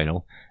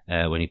quarterfinal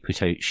when he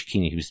put out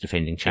Cecchini, who was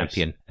defending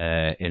champion,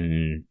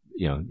 in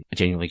a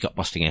genuinely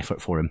gut-busting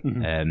effort for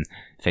him.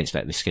 Fenced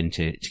out the skin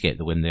to get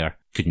the win there.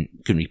 Couldn't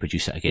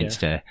reproduce it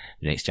against the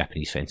next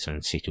Japanese fencer,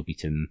 and Saito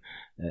beat him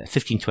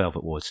 15-12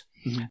 it was.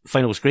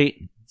 Final was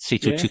great.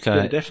 Saito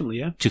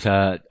took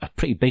a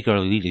pretty big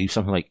early lead. He was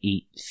something like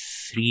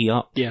 8-3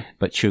 up. Yeah.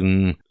 But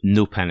Chung,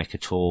 no panic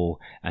at all.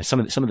 And some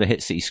of the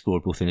hits that he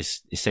scored both in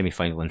his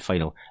semi-final and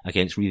final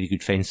against really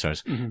good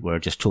fencers were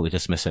just totally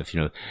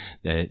dismissive.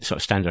 The sort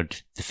of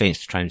standard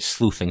defence to try and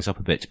slow things up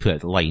a bit to put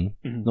out the line,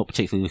 not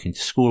particularly looking to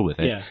score with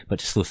it, but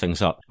to slow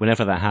things up.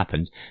 Whenever that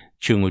happened,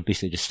 Chung would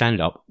basically just stand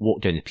up,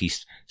 walk down the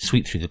piece,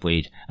 sweep through the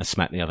blade, and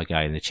smack the other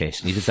guy in the chest.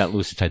 And he did that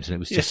loads of times, and it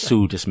was just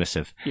so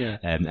dismissive. Yeah.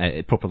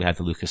 It probably had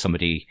the look of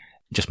somebody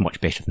just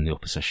much better than the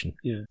opposition.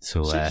 Yeah.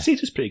 So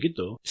Saito's pretty good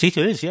though.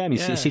 Saito is, yeah. I mean,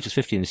 Saito's top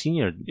 50 in the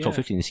senior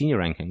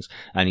rankings,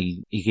 and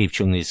he gave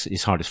Chung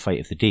his hardest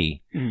fight of the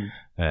day.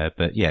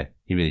 But yeah,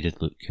 he really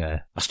did look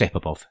a step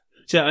above.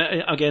 So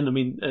again, I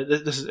mean,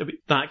 this is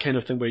that kind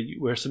of thing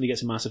where somebody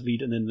gets a massive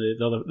lead, and then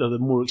the other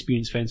more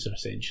experienced fencer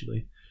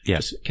essentially. Yeah.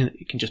 Can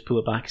just pull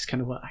it back. It's kind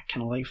of what I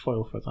kind of like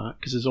foil for that,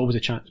 because there's always a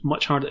chance.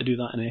 Much harder to do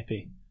that in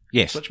Epi.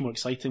 Yes. Much more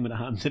exciting when it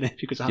happens in Epi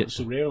because it happens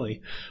so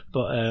rarely.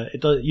 But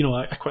it does.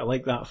 I quite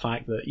like that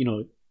fact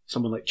that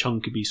someone like Chung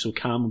could be so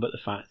calm about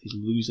the fact he's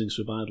losing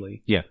so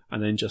badly. Yeah.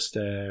 And then just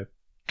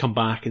come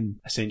back and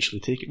essentially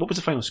take it. What was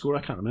the final score?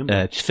 I can't remember.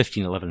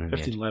 15-11.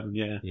 15-11.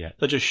 Yeah. Yeah.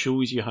 That just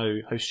shows you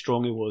how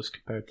strong he was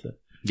compared to.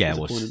 Yeah,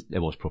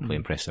 it was properly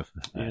impressive.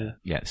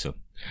 So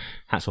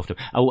hats off to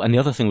him. Oh, and the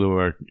other thing we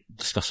were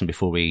discussing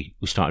before we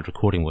started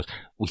recording was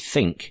we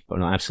think, but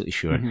we're not absolutely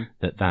sure,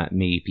 that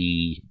may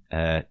be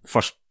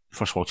first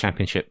World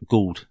Championship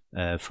gold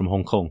from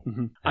Hong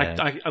Kong. I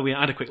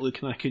had a quick look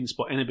and I couldn't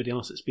spot anybody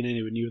else that's been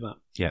anywhere near that.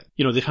 Yeah.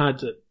 They've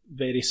had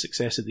very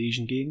success at the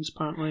Asian Games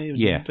apparently.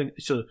 Yeah.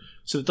 So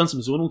they've done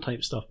some zonal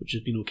type stuff which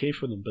has been okay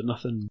for them, but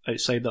nothing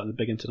outside that on the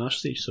big international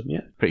stage. So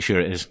yeah. Pretty sure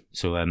it is.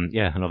 So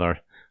another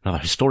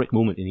historic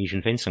moment in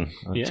Asian fencing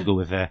to go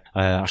with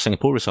our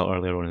Singapore result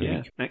earlier on in the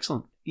week.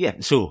 Excellent. Yeah,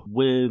 so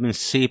women's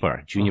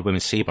sabre, junior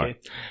women's sabre. Okay.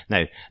 Now,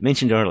 I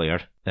mentioned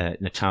earlier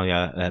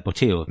Natalia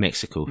Boteo of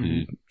Mexico,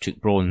 who took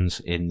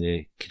bronze in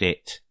the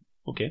cadet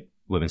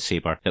women's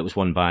sabre that was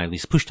won by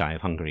Lisa Pusztai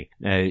of Hungary.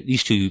 Now,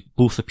 these two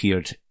both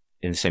appeared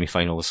in the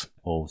semi-finals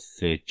of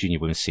the junior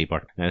women's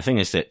sabre. Now, the thing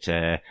is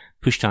that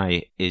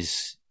Pusztai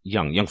is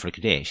young for a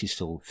cadet. She's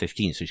still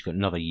 15, so she's got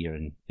another year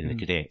in the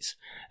cadets.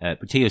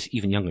 Boteo's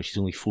even younger. She's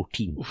only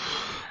 14.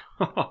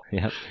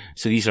 Yeah.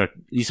 So these are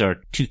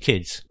two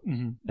kids,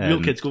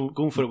 real kids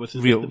going for it with the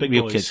big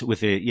real boys. kids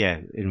with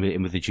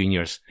with the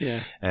juniors.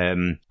 Yeah.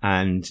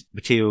 And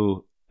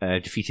Boteo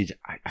defeated,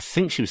 I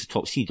think she was the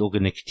top seed, Olga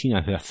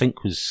Nikitina, who I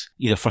think was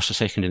either first or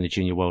second in the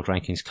junior world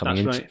rankings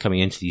coming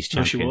into these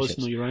championships. She was.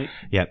 No, you're right.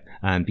 Yeah,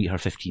 and beat her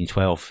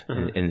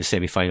 15-12 in the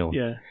semi-final.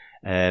 Yeah.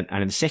 And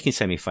in the second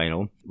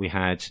semi-final, we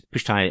had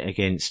Pusztai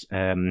against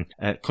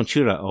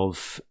Contura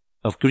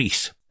of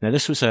Greece. Now,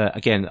 this was a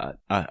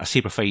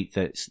sabre fight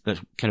that's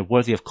kind of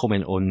worthy of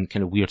comment on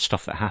kind of weird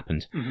stuff that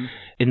happened.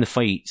 In the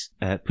fight,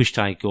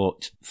 Pusztai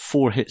got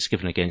 4 hits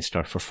given against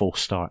her for false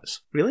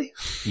starts. Really?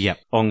 Yep.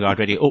 On guard,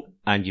 ready. Oh,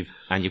 and you've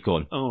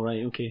gone. Oh,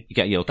 right, okay. You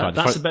get a yellow card.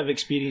 That's a bit of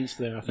experience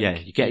there, I think. Yeah,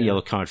 you get a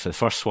yellow card for the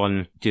first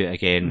one, do it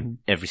again,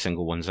 every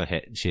single one's a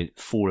hit. She had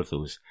 4 of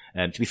those.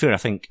 To be fair, I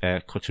think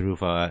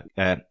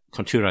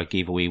Contura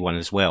gave away one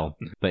as well.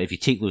 But if you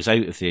take those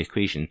out of the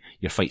equation,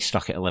 your fight's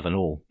stuck at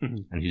 11-all.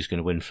 And who's going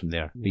to win from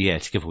there? But yeah,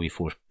 to give away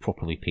 4 is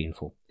properly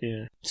painful.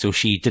 Yeah. So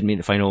she didn't make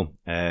the final.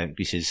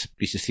 Greece's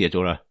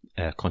Theodora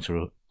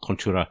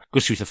Contura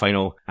goes through to the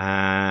final,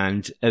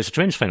 and it was a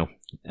tremendous final.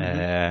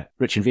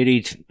 Rich and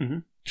varied.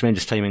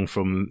 Tremendous timing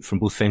from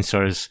both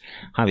fencers,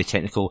 highly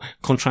technical,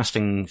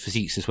 contrasting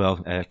physiques as well.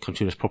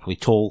 Contura's properly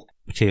tall,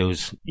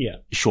 Boteo's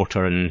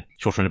shorter and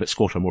a bit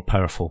squatter, more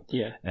powerful.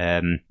 Yeah.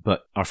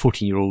 But our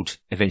 14-year-old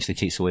eventually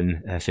takes the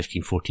win,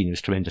 15-14. It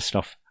was tremendous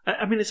stuff.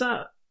 I mean, is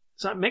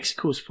that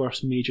Mexico's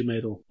first major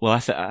medal? Well,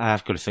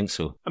 I've got to think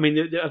so. I mean,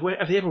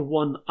 have they ever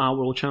won a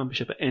world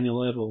championship at any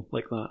level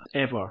like that?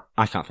 Ever?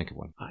 I can't think of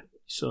one.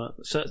 So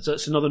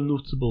that's another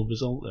notable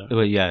result there.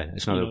 Well, yeah,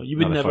 it's another. You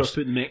would never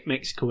put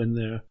Mexico in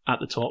there at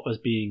the top as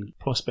being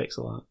prospects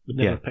of that. Would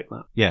never pick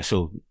that. Yeah,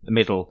 so a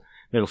medal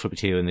for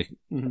Boteo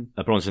in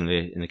a bronze in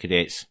the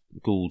cadets,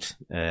 gold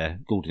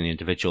in the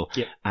individual,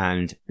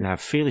 and I'm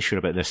fairly sure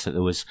about this that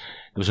there was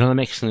another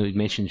Mexican that we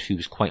mentioned who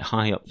was quite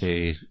high up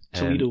the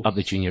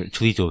junior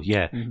Toledo,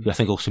 who I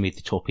think also made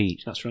the top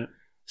 8. That's right.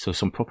 So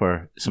some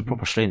proper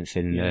strength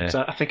in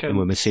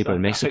women's sabre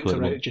in Mexico. I picked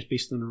her out just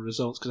based on the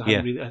results because I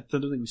don't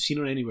think we've seen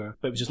her anywhere.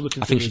 But I was just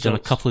looking. I think she's done a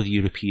couple of the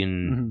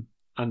European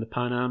and the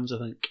Pan Ams, I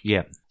think.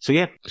 Yeah,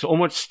 So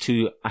onwards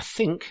to, I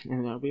think,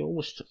 we're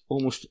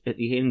almost at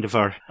the end of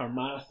our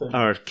marathon,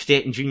 our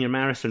cadet and junior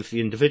marathon for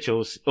the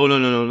individuals. Oh no,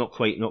 not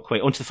quite.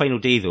 On to the final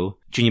day though,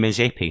 junior men's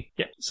épée.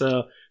 Yeah,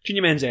 so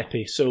junior men's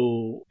épée.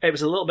 So it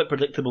was a little bit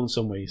predictable in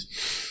some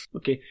ways.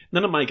 Okay,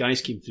 none of my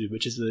guys came through,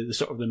 which is the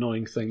sort of the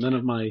annoying thing. None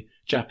of my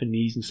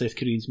Japanese and South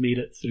Koreans made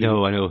it through.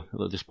 No, I know, a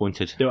little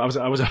disappointed. No, I was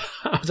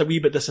a wee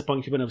bit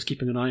disappointed when I was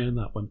keeping an eye on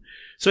that one.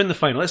 So in the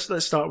final,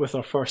 let's start with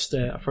our first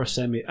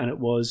semi, and it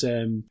was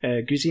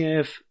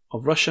Guziev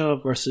of Russia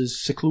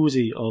versus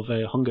Szeklusi of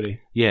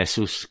Hungary. Yeah,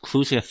 so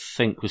Szeklusi, I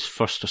think, was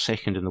first or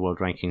second in the world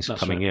rankings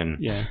coming in.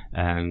 Yeah.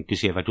 And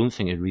Guziev, I don't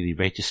think it really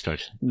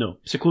registered. No,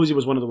 Szeklusi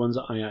was one of the ones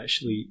that I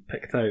actually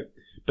picked out.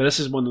 But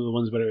this is one of the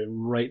ones where it went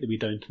right the way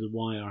down to the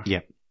wire. Yeah.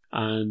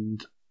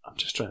 And I'm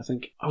just trying to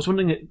think. I was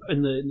wondering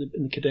in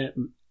the cadet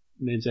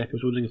men's épée, I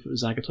was wondering if it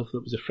was Zagatov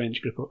that was a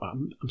French group.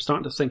 I'm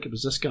starting to think it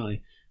was this guy,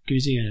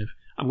 Guziev.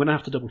 I'm going to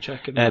have to double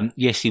check it.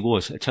 Yes, he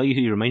was. I tell you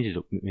who he reminded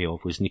me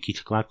of was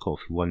Nikita Gladkov,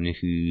 who won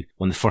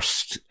the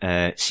first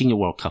Senior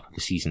World Cup of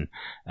the season.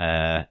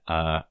 A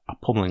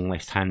pummeling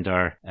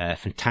left-hander,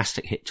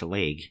 fantastic hit to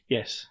leg.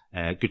 Yes.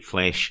 Good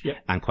flesh,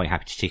 yep. And quite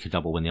happy to take a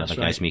double when the other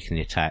guy's making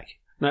the attack.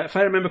 Now, if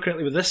I remember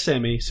correctly, with this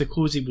semi,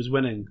 Szeklusi was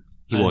winning.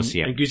 He was,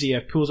 yeah. And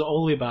Guziev pulls it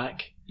all the way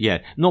back. Yeah,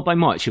 not by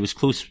much. It was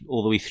close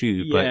all the way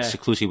through, but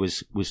Szeklusi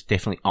was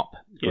definitely up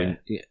going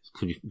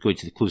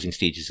to the closing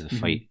stages of the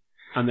fight.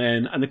 And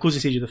then, the closing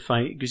stage of the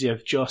fight,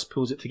 Guziev just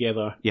pulls it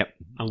together. Yep.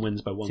 And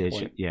wins by 1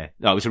 point. Yeah.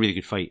 That was a really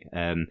good fight.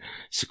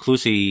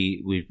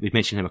 Szeklusi, we've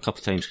mentioned him a couple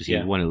of times because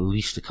he won at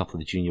least a couple of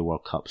the Junior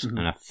World Cups, and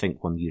I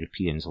think won the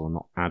Europeans, although I'm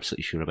not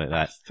absolutely sure about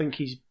that. I think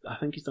he's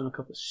done a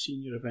couple of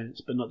senior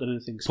events, but not done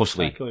anything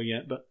possibly spectacular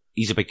yet. But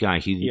he's a big guy.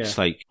 He looks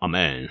like a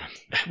man.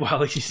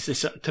 Well,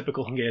 he's a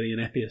typical Hungarian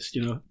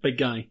épéist, big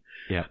guy.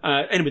 Yeah.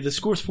 Anyway, the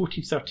score's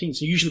 14-13,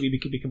 so usually we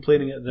could be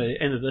complaining at the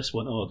end of this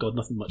one, oh god,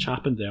 nothing much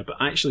happened there, but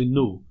actually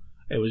no.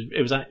 It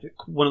was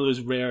one of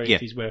those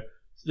rarities where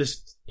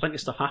there's plenty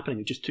of stuff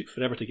happening. It just took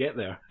forever to get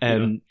there.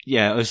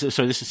 Yeah.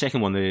 Sorry, this is the second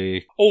one.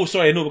 Oh,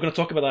 sorry. No, we're going to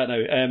talk about that now.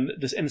 In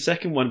the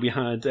second one, we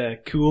had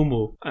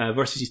Cuomo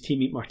versus his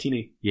teammate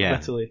Martini. Yeah.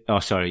 Of Italy. Oh,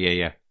 sorry.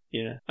 Yeah.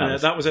 Yeah.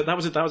 That was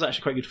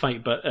actually quite a good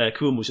fight, but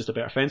Cuomo was just a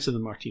better fencer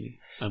than Martini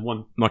and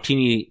won.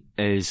 Martini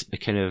is a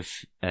kind of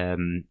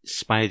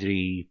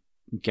spidery,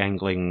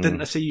 gangling.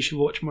 Didn't I say you should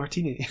watch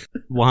Martini?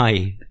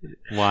 Why?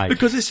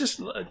 Because it's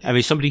just. I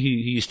mean, somebody who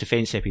used to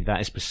fence épée,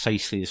 that is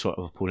precisely the sort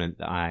of opponent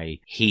that I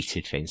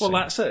hated fencing. Well,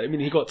 that's it. I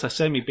mean, he got to a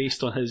semi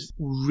based on his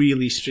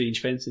really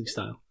strange fencing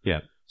style.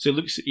 Yeah. So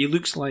he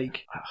looks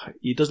like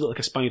he does look like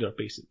a spider,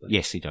 basically.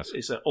 Yes, he does.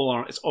 It's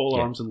all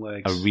arms and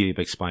legs. A really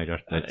big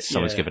spider that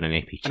someone's given an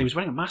épée to. And he was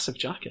wearing a massive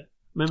jacket.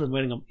 Remember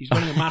he's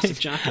wearing a massive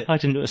jacket. I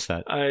didn't notice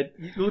that.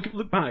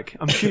 Look back.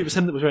 I'm sure it was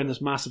him that was wearing this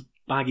massive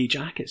baggy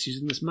jacket. So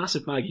he's in this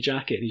massive baggy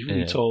jacket, and he's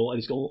really tall, and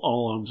he's got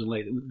all arms and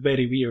legs. It was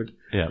very weird.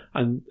 Yeah.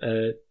 And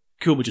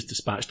Kuhlman just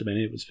dispatched him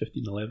anyway. It was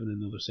 15-11 in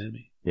the other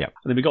semi. Yeah.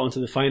 And then we got into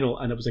the final,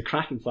 and it was a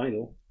cracking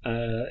final.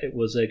 It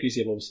was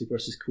Guziev, obviously,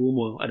 versus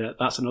Cuomo, and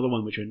that's another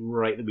one which went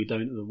right the way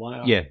down to the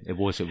wire. Yeah, it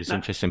was. It was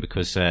interesting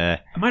because... am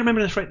I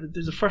remembering this right?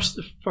 There's the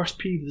first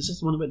period, this is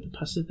the one that went to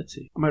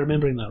passivity. Am I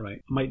remembering that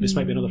right? This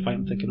might be another fight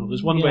I'm thinking of.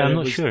 There's one where I'm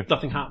not sure.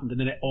 Nothing happened, and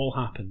then it all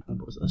happened.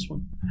 What was this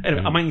one?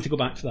 Anyway, I might need to go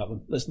back to that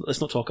one.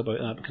 Let's not talk about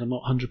that, because I'm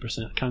not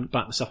 100%. I can't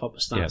back myself up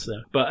with stats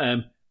there. But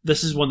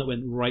this is one that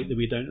went right the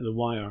way down to the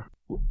wire.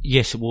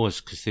 Yes, it was,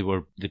 because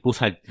they both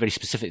had very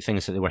specific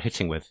things that they were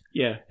hitting with.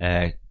 Yeah.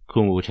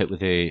 Cuomo would hit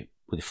with the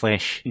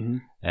flesh. Mm-hmm.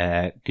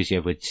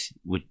 Guziev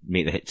would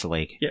make the hit to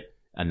leg. Yeah.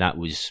 And that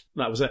was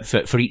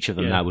it. For each of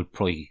them, that would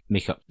probably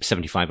make up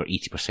 75 or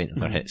 80% of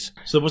their hits.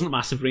 So there wasn't a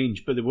massive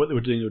range, but what they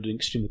were doing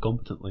extremely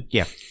competently.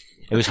 Yeah.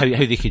 It was how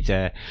they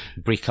could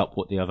break up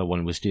what the other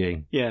one was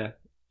doing. Yeah.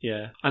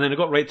 And then it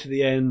got right to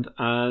the end,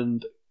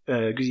 and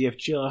Guziev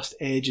just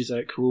edges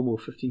out Cuomo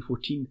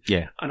 15-14.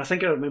 Yeah. And I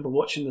think I remember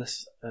watching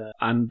this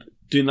and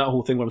doing that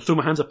whole thing where I throw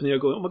my hands up in the air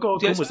going, oh my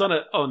god, Cuomo's done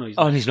it. Oh no,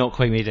 he's not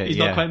quite made it. He's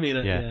not quite made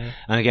it. Yeah.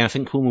 And again, I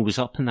think Cuomo was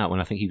up in that one.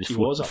 I think he was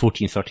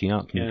 14-13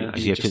 up. Yeah,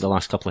 Guziev took the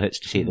last couple of hits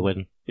to take the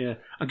win. Yeah.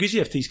 And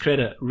Guziev, to his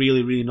credit,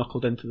 really, really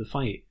knuckled into the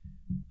fight.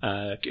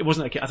 It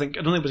wasn't I don't think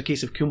it was a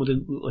case of Cuomo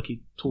didn't look like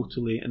he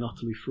totally and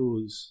utterly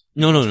froze.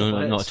 No,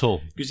 not at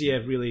all.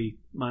 Guziev really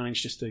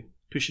managed just to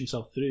push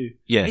himself through.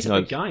 Yeah, he's a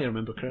big guy, I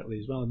remember correctly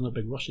as well. Another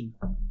big Russian.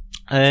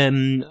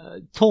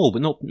 Tall,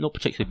 but not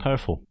particularly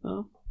powerful.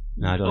 Oh,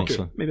 no, I don't think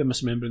so. Maybe I'm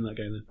misremembering that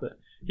guy then. But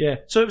yeah,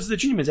 so it was the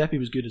junior men's épée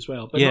was good as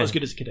well, but not as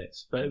good as the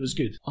cadets. But it was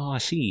good. Oh, I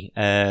see.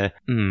 I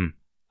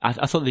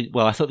thought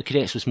the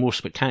cadets was more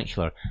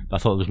spectacular, but I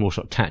thought there was more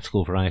sort of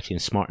tactical variety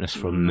and smartness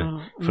from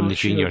the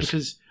juniors.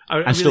 Because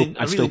still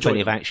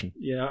plenty of action.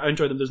 Yeah, I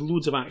enjoyed them. There's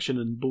loads of action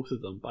in both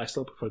of them, but I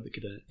still preferred the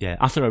cadet. Yeah,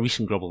 after our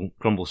recent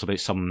grumbles about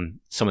some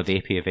of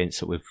the épée events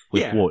that we've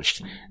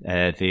watched,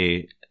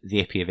 the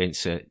épée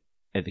events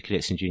at the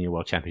Cadets and Junior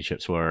World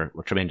Championships were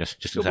tremendous.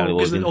 Just exactly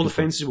because all the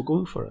fences were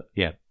going for it.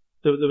 Yeah.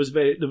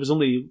 there was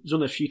only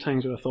a few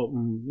times where I thought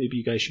maybe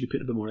you guys should be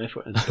putting a bit more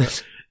effort in.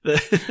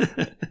 But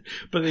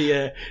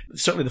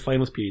certainly the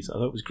finals periods I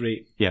thought was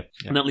great. Yeah.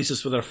 And that leaves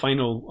us with our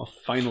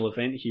final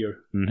event here,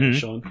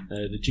 Sean,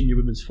 the junior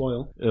women's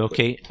foil.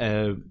 Okay.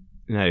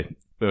 Now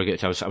we'll get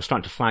to. I was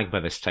starting to flag by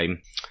this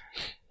time.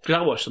 Because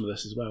I watched some of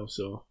this as well,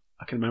 so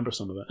I can remember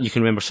some of it. You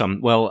can remember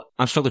some. Well,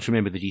 I'm struggling to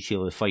remember the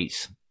detail of the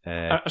fights.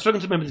 I'm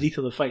struggling to remember the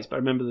detail of the fights, but I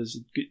remember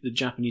the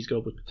Japanese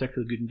girl was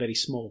particularly good and very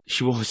small.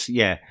 She was,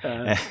 yeah.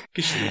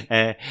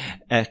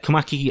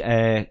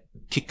 Komaki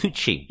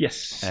Kikuchi,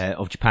 yes,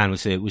 of Japan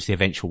was the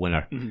eventual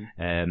winner.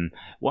 Mm-hmm.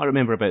 What I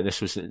remember about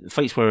this was that the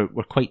fights were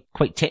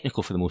quite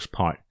technical for the most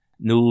part.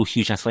 No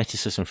huge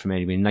athleticism from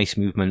anyone. Nice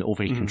movement, all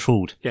very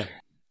controlled. Yeah.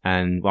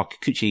 And while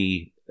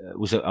Kikuchi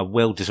was a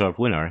well-deserved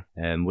winner,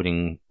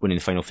 winning the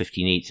final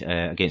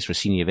 15-8 against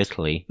Rossini of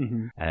Italy,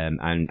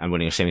 and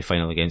winning a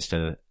semi-final against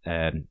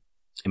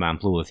Iman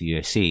Blow of the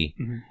USA.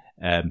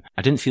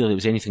 I didn't feel there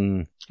was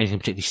anything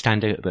particularly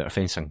stand out about her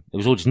fencing. It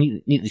was all just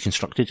neatly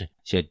constructed.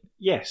 She had,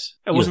 yes,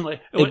 it wasn't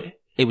like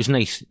it was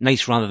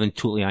nice rather than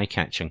totally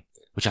eye-catching.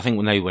 Which I think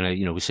when I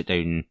we sit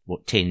down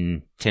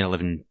 10,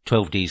 11,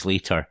 12 days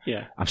later,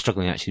 I'm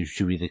struggling actually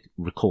to really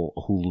recall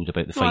a whole load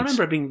about the fights.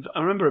 I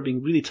remember it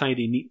being really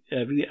tidy, neat,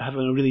 really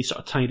having a really sort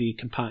of tidy,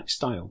 compact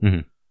style,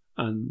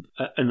 and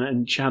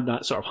she had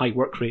that sort of high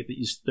work rate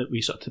that we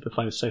sort of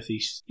typify with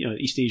Southeast,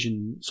 East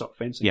Asian sort of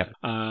fencing. Yeah.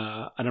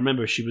 And I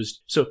remember she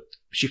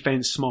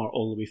fenced smart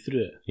all the way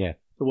through it. Yeah.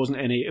 There wasn't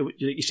any,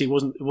 you see, it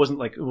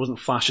wasn't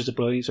flashes of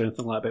brilliance or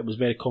anything like that, but it was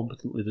very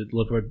competently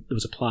delivered. There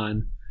was a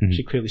plan. Mm-hmm.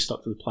 She clearly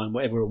stuck to the plan,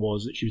 whatever it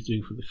was that she was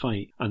doing for the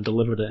fight, and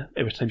delivered it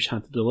every time she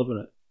had to deliver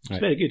it. It's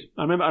very good.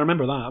 I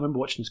remember that. I remember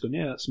watching this going,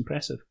 yeah, that's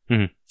impressive.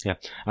 Mm-hmm. Yeah.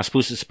 I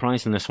suppose the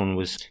surprise in this one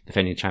was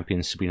defending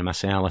champion Sabrina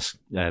Masayalas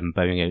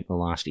bowing out in the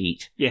last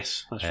 8.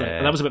 Yes, that's right.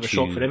 And that was a bit of a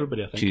shock for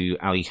everybody, I think. To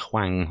Ali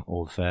Huang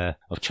of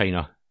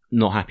China.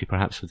 Not happy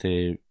perhaps with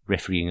the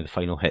refereeing of the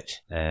final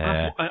hit.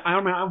 I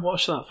remember I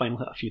watched that final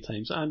hit a few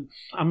times. I'm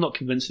not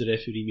convinced the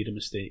referee made a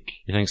mistake.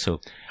 You think so?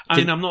 I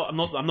mean, I'm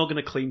not going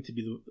to claim to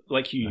be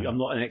like you. I'm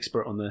not an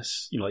expert on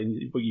this. Like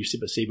what you said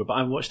about Sabre, but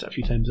I've watched it a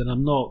few times, and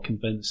I'm not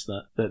convinced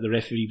that the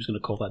referee was going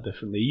to call that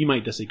differently. You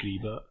might disagree,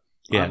 but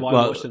yeah.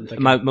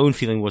 My own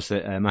feeling was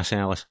that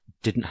Masayalas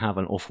didn't have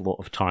an awful lot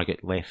of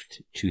target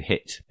left to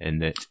hit,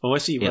 and that I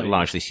see. It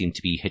largely seemed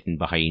to be hidden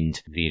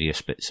behind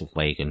various bits of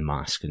leg and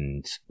mask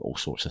and all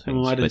sorts of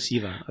things. I didn't see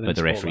that. But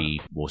the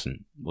referee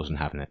wasn't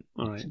having it.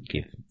 All right.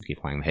 Gave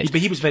Huang the hit.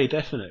 But he was very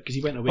definite because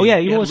he went away. Oh yeah,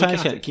 he was. Came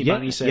back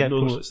and he said,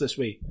 "No, it's this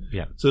way."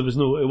 Yeah. So there was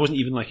no. It wasn't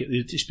even like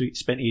they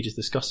spent ages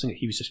discussing it.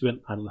 He was just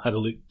went had a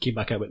look, came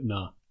back out, went,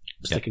 "Nah,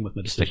 sticking with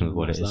my decision." Sticking with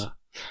what it is.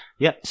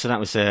 Yeah, so that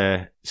was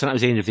the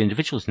end of the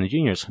individuals and the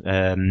juniors.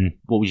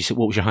 What would you say?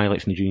 What was your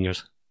highlight from the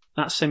juniors?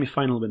 That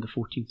semi-final went to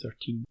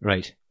 14-13.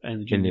 Right.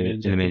 And in the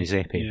men's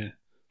epi. Yeah.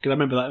 Because I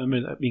remember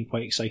that being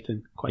quite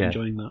exciting,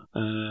 enjoying that.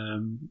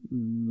 I'm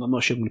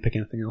not sure I'm going to pick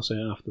anything else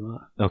out after that.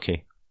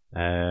 Okay.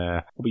 What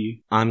about you?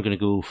 I'm going to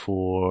go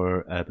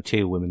for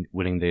Mateo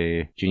winning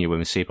the junior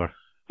women's sabre.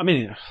 I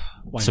mean,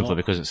 why simply not?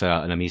 because it's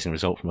an amazing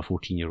result from a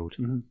 14-year-old.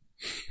 Mm-hmm.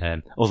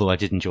 Although I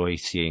did enjoy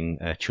seeing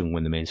Chung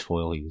win the men's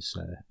foil, he was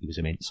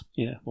immense.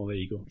 Yeah, well, there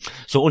you go.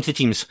 So on to the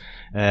teams.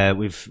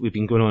 We've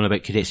been going on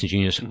about cadets and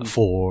juniors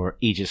for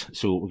ages,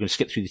 so we're going to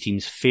skip through the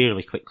teams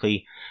fairly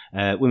quickly.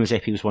 Women's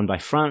epi was won by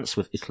France,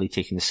 with Italy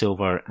taking the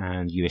silver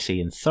and USA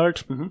in third.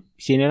 Mm-hmm.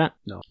 See any of that?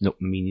 No.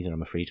 Nope, me neither,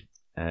 I'm afraid.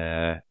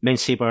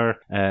 Men's sabre,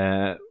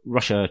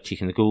 Russia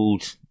taking the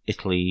gold,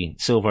 Italy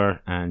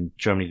silver, and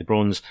Germany the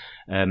bronze.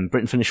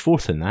 Britain finished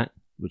fourth in that,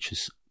 which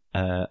is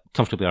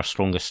comfortably our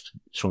strongest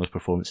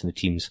performance in the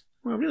teams.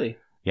 Oh, really?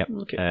 Yep.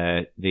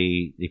 Okay.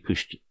 They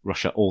pushed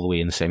Russia all the way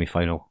in the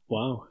semi-final.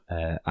 Wow.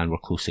 And were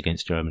close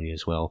against Germany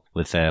as well,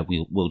 with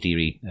Will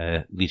Deary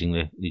leading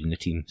the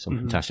team. Some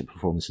fantastic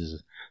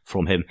performances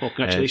from him. Well,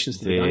 congratulations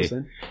to the guys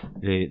then.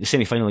 The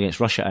semi-final against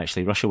Russia,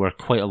 actually, Russia were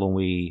quite a long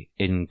way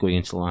in going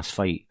into the last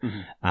fight,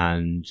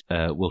 and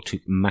Will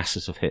took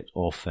masses of hit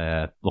off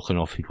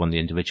Lokhanov, who'd won the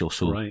individual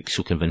so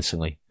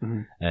convincingly,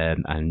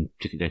 and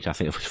took it down to, I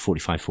think it was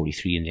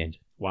 45-43 in the end.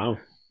 Wow.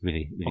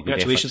 Really well,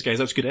 congratulations, guys.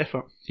 That was good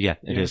effort. Yeah,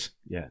 it is.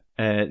 Yeah.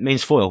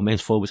 Men's foil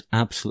was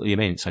absolutely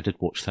immense. I did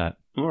watch that.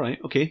 All right.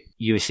 Okay.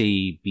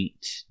 USA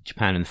beat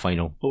Japan in the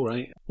final. All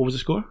right. What was the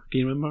score?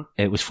 Can you remember?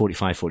 It was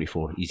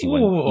 45-44. Easy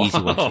one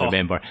to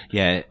remember.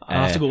 Yeah.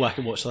 I'll have to go back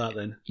and watch that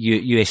then.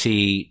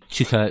 USA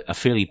took a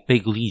fairly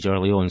big lead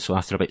early on, so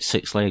after about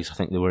 6 legs, I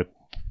think they were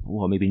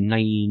maybe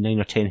 9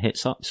 or 10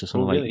 hits up, so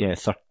something like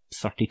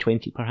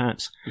 30-20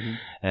 perhaps.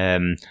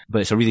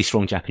 But it's a really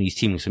strong Japanese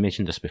team, because I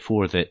mentioned this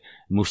before, that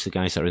most of the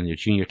guys that are in their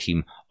junior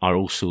team are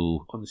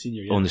also on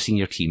the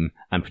senior team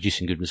and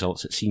producing good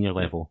results at senior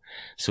level.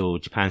 So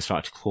Japan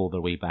started to claw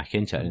their way back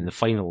into it. And in the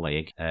final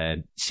leg,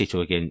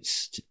 Sato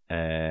against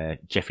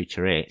Jeffrey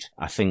Tourette,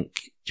 I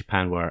think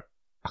Japan were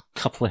a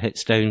couple of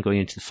hits down going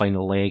into the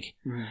final leg,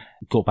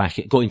 got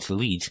into the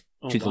lead,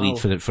 took the lead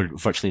for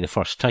virtually the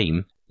first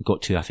time,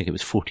 got to, I think it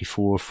was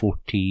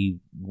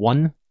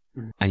 44-41.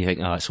 And you think,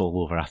 it's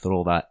all over after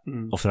all that,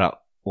 after that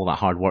all that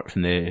hard work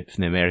from the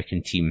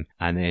American team,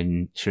 and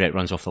then Charette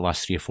runs off the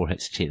last 3 or 4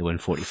 hits to take the win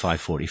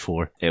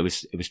 45-44. It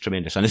was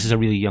tremendous. And this is a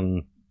really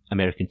young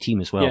American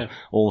team as well. Yeah.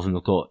 All of them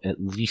have got at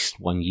least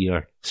 1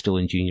 year still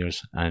in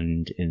juniors,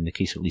 and in the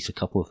case of at least a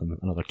couple of them,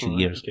 another 2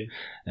 years.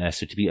 Okay.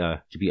 So to beat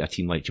a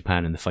team like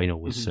Japan in the final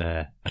was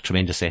a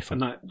tremendous effort.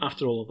 And that,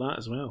 after all of that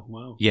as well,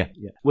 wow. Yeah.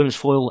 Women's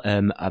foil,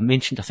 I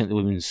mentioned, I think the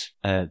women's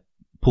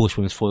Polish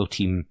women's foil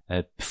team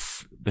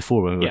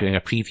before when we were doing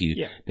a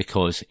preview,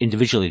 because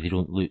individually they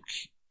don't look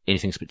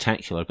anything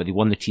spectacular, but they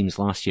won the teams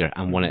last year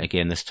and won it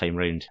again this time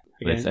round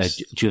with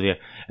Julia.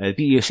 Beat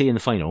USA in the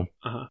final,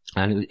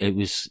 and it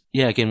was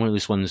again one of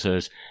those ones.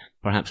 There's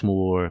perhaps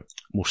more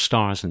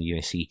stars in the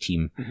USA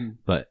team,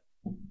 but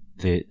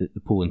the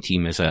Poland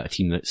team is a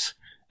team that's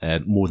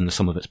more than the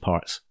sum of its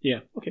parts. Yeah,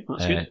 okay,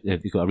 that's good.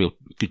 They've got a real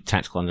good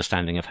tactical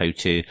understanding of how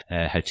to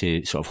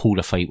sort of hold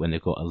a fight when they've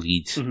got a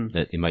lead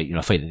that they might,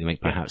 a fight that they might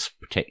perhaps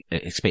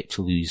expect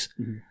to lose,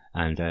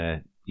 and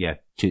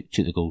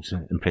to the gold.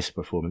 Impressive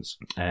performance.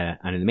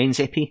 And in the men's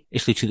epee,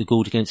 Italy to the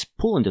gold against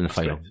Poland in the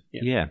final.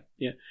 Yeah.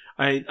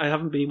 I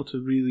haven't been able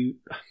to really.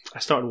 I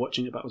started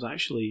watching it, but I was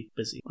actually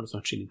busy on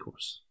a training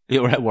course.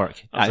 You were at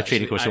work. At a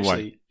training course at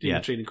work. Doing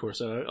a training course,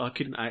 so I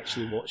couldn't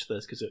actually watch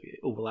this because it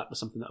overlapped with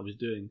something that I was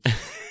doing.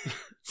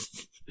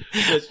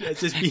 It's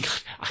just me.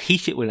 I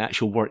hate it when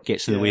actual work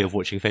gets in the way of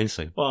watching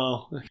fencing.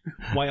 Well,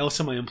 why else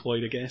am I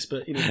employed, I guess?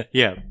 But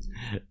Yeah,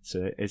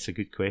 so it's a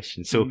good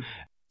question. So.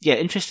 Yeah,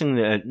 interesting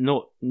that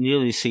not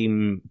nearly the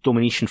same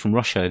domination from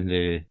Russia in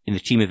the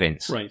team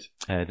events, right?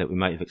 That we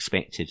might have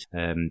expected.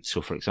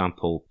 So, for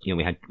example,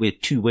 we had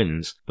 2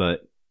 wins,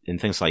 but in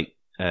things like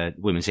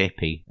women's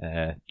epee,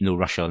 no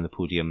Russia on the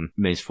podium.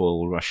 Men's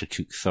foil, Russia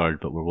took third,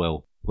 but were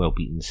well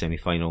beaten in the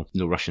semi-final.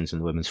 No Russians in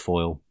the women's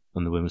foil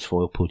on the women's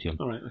foil podium.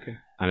 All right, okay.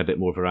 And a bit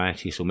more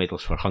variety. So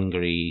medals for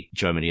Hungary,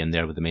 Germany, and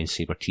there with the men's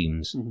sabre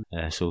teams.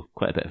 So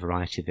quite a bit of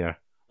variety there.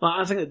 Well,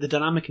 I think that the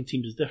dynamic in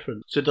teams is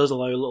different, so it does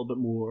allow a little bit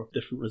more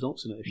different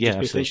results in it.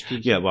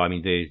 Well, I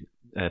mean,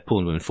 the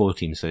Poland women foil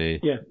teams are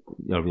a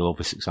real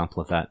obvious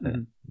example of that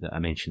I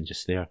mentioned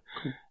just there.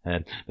 Cool.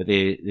 But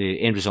the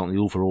end result in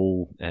the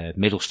overall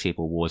medals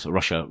table was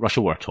Russia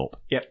were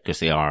top, because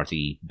they are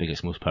the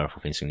biggest, most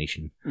powerful fencing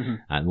nation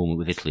at the moment,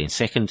 with Italy in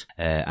second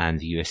and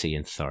the USA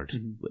in third,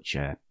 which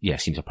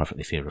seems a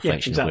perfectly fair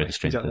reflection of where the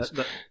strength is.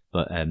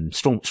 But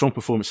strong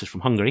performances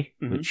from Hungary,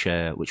 which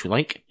we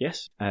like.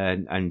 Yes,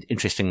 and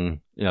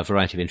interesting, a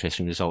variety of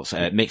interesting results.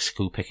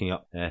 Mexico picking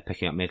up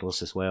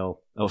medals as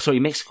well. Oh, sorry,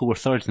 Mexico were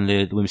third in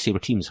the women's sabre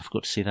teams. I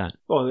forgot to say that.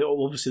 Well,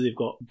 obviously they've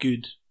got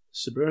good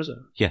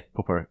sabreza. Yeah,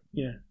 proper.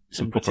 Yeah.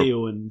 And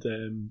Mateo and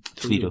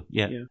Toledo.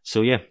 Yeah.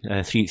 So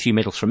three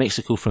medals for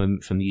Mexico from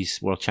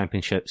these World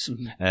Championships.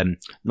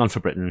 None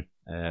for Britain.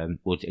 As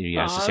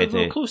I said,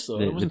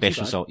 the best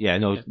result. Yeah,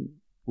 no. Yeah.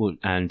 Well,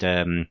 and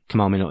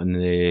Kamal Minot in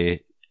the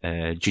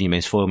junior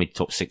men's foil made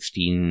top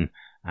 16,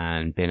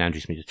 and Ben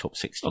Andrews made the top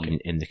 16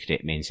 in the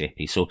cadet men's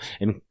epee. So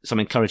some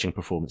encouraging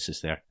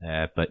performances there.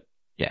 But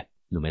yeah,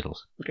 no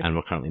medals, and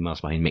we're currently miles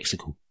behind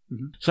Mexico.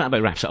 So that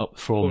about wraps it up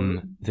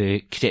from the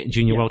Cadet and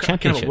Junior World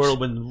Championships. Kind of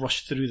whirlwind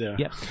rush through there.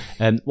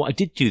 Yeah. What I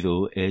did do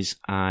though is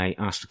I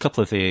asked a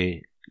couple of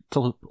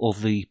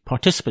the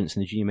participants in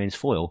the junior men's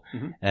foil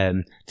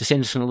to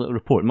send us in a little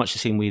report, much the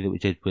same way that we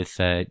did with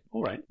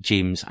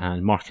James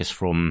and Marcus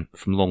from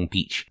Long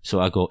Beach. So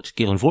I got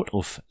Galen Voort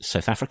of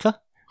South Africa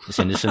to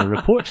send us in a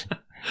report.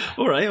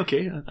 All right,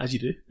 okay, as you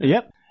do.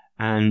 Yep.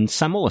 And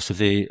Sam Wallace of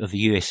the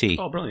USA.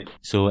 Oh, brilliant.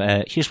 So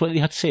here's what they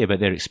had to say about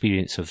their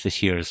experience of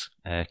this year's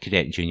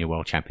Cadet and Junior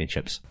World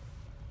Championships.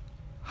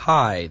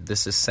 Hi,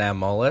 this is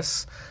Sam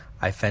Wallace.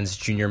 I fence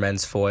junior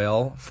men's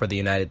foil for the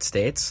United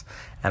States,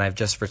 and I've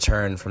just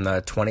returned from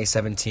the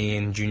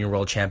 2017 Junior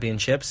World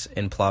Championships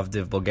in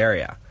Plovdiv,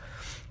 Bulgaria.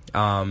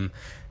 And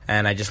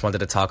I just wanted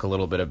to talk a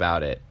little bit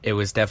about it. It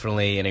was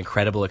definitely an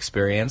incredible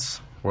experience.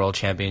 World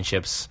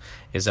Championships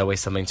is always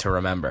something to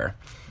remember.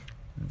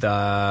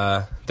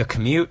 The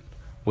commute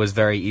was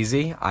very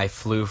easy. I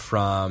flew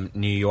from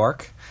New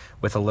York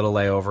with a little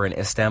layover in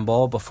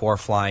Istanbul before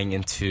flying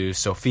into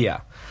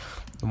Sofia.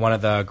 One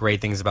of the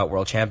great things about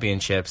World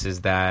Championships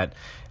is that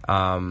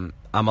I'm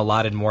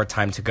allotted more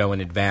time to go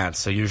in advance.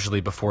 So usually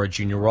before a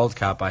Junior World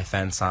Cup, I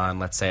fence on,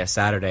 let's say, a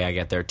Saturday. I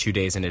get there 2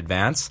 days in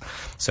advance.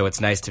 So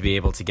it's nice to be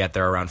able to get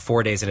there around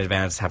 4 days in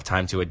advance, have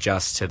time to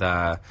adjust to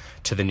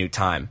the new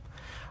time.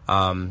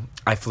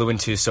 I flew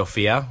into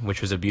Sofia,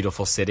 which was a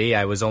beautiful city.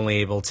 I was only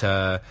able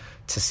to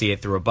see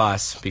it through a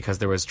bus because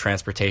there was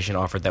transportation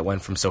offered that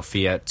went from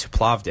Sofia to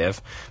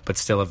Plovdiv, but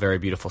still a very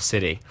beautiful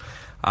city.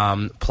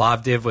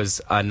 Plovdiv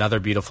was another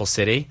beautiful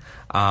city.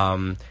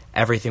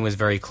 Everything was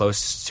very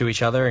close to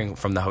each other,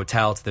 from the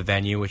hotel to the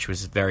venue, which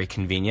was very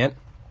convenient.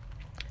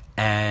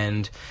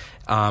 And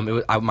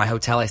my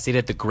hotel, I stayed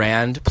at the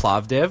Grand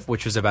Plovdiv,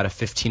 which was about a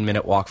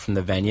 15-minute walk from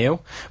the venue,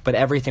 but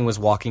everything was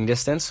walking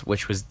distance,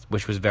 which was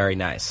very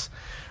nice.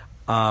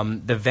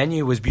 The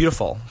venue was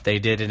beautiful.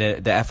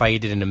 The FIE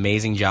did an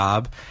amazing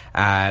job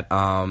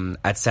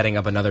at setting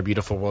up another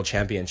beautiful World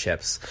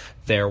Championships.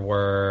 There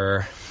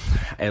were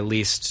at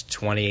least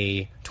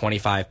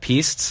 25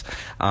 pistes,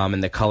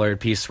 and the colored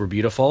pistes were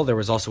beautiful. There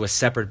was also a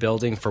separate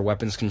building for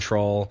weapons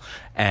control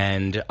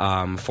and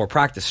for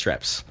practice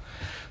strips.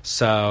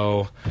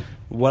 So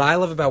what I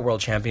love about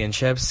World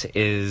Championships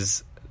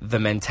is the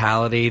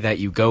mentality that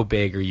you go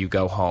big or you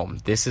go home.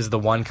 This is the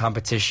one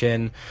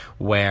competition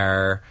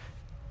where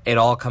it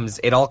all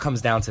comes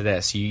down to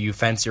this. You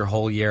fence your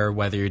whole year,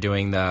 whether you're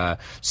doing the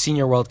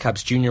Senior World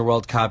Cups, Junior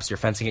World Cups, you're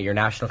fencing at your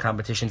national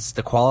competitions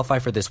to qualify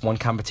for this one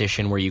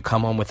competition where you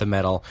come home with a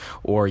medal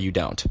or you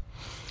don't.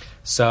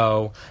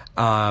 So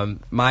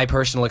my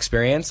personal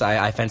experience,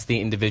 I fenced the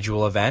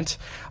individual event.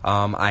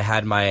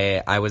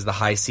 I was the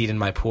high seed in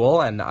my pool,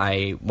 and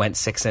I went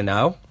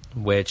 6-0.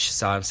 Which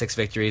 6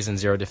 victories and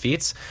 0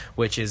 defeats,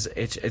 which is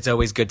it's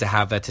always good to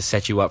have that to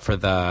set you up for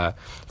the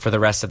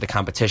rest of the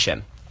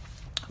competition.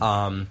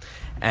 And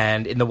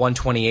in the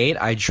 128,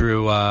 I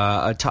drew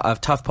a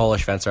tough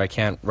Polish fencer. I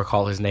can't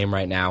recall his name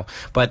right now,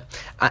 but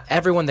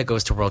everyone that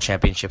goes to World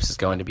Championships is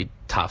going to be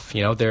tough.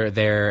 You know,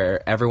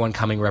 everyone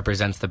coming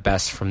represents the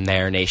best from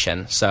their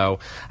nation. So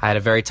I had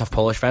a very tough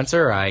Polish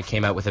fencer. I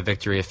came out with a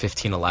victory of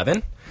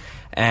 15-11.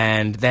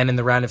 And then in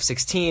the round of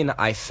 16,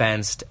 I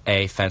fenced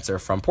a fencer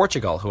from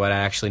Portugal who I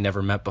actually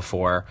never met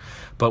before,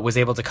 but was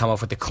able to come up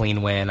with a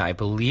clean win. I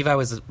believe I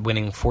was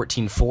winning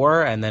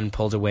 14-4 and then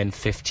pulled a win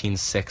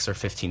 15-6 or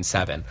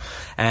 15-7.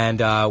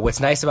 And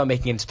what's nice about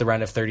making it into the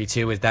round of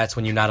 32 is that's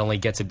when you not only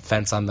get to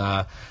fence on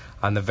the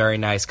very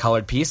nice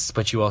colored piece,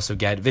 but you also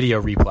get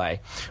video replay,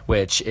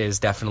 which is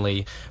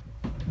definitely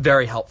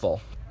very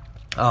helpful.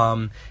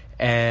 And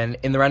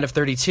in the round of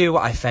 32,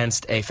 I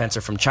fenced a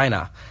fencer from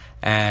China.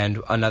 And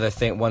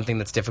one thing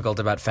that's difficult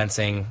about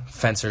fencing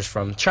fencers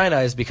from China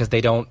is because they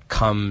don't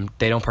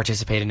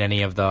participate in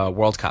any of the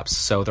World Cups.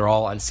 So they're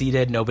all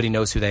unseeded, nobody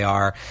knows who they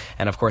are.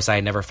 And of course, I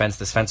had never fenced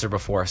this fencer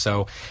before.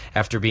 So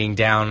after being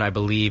down, I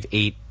believe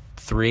 8-3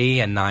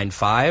 and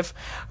 9-5,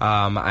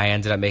 I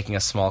ended up making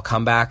a small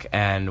comeback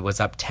and was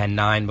up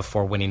 10-9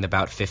 before winning the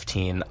bout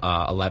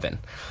 15-11.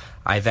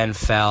 I then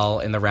fell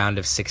in the round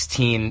of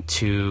 16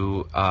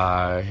 to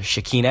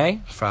Shikine,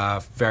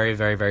 a very,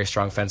 very, very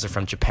strong fencer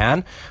from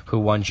Japan, who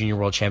won Junior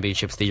World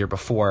Championships the year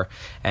before,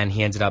 and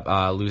he ended up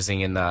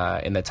losing in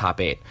the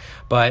top 8.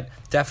 But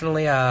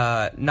definitely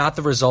not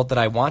the result that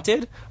I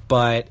wanted,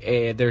 but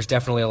there's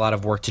definitely a lot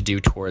of work to do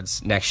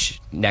towards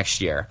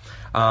next year.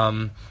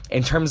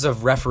 In terms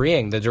of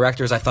refereeing, the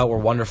directors I thought were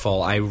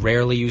wonderful. I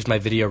rarely used my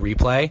video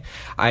replay.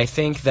 I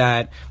think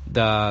that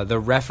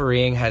the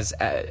refereeing has...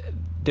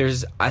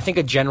 I think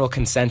a general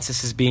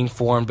consensus is being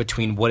formed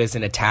between what is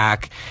an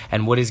attack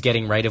and what is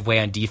getting right of way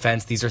on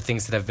defense. These are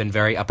things that have been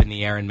very up in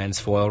the air in men's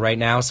foil right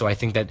now. So I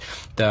think that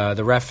all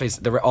the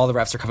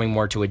refs are coming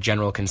more to a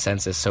general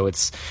consensus. So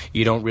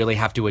you don't really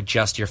have to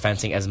adjust your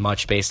fencing as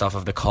much based off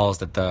of the calls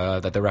that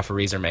the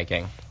referees are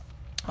making.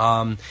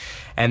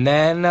 And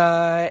then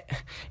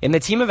in the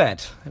team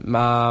event,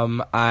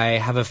 I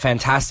have a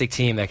fantastic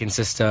team that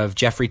consists of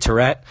Jeffrey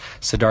Tourette,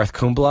 Siddharth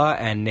Kumbla,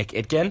 and Nick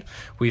Itkin.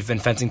 We've been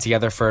fencing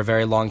together for a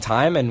very long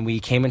time, and we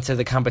came into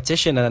the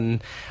competition,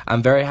 and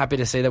I'm very happy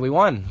to say that we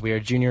won. We are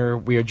junior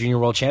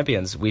world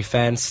champions. We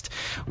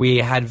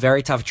had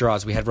very tough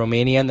draws. We had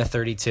Romania in the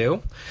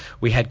 32.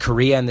 We had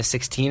Korea in the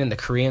 16, and the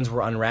Koreans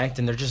were unranked,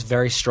 and they're just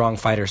very strong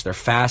fighters. They're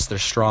fast, they're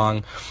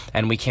strong,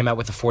 and we came out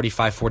with a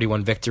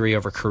 45-41 victory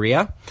over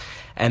Korea.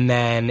 And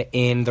then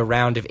in the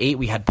round of 8,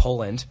 we had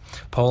Poland.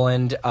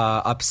 Poland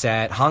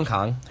upset Hong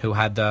Kong, who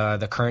had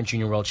the current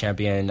junior world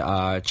champion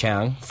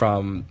Chang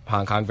from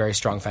Hong Kong, very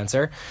strong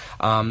fencer.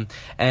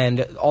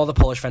 And all the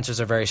Polish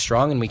fencers are very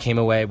strong, and we came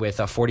away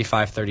with a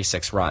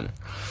 45-36 run.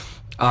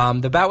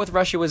 The bout with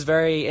Russia was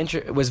very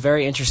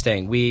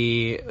interesting.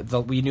 We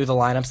knew the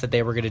lineups that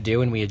they were going to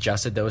do, and we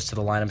adjusted those to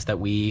the lineups that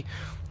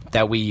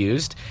we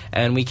used,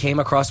 and we came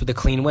across with a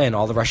clean win.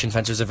 All the Russian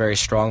fencers are very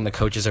strong, the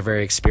coaches are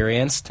very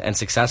experienced and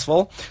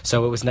successful,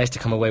 so it was nice to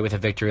come away with a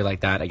victory like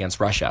that against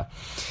Russia.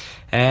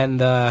 And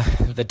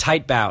the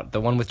tight bout,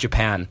 the one with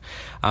Japan,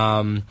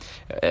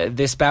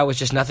 this bout was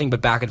just nothing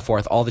but back and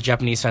forth. All the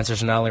Japanese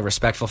fencers are not only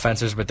respectful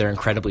fencers, but they're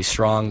incredibly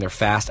strong, they're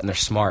fast, and they're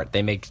smart.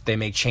 They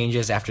make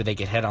changes after they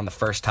get hit on the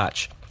first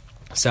touch.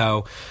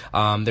 So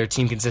their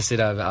team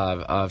consisted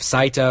of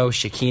Saito,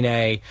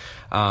 Shikine,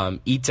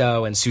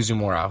 Ito, and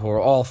Suzumura, who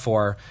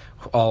are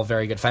all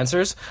very good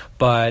fencers.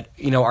 But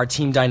our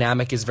team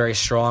dynamic is very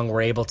strong.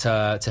 We're able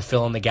to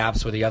fill in the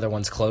gaps where the other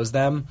ones close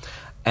them.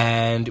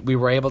 And we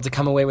were able to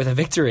come away with a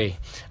victory.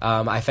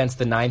 I fenced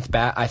the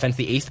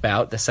 8th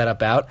bout, the setup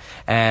bout,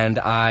 and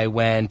I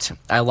lost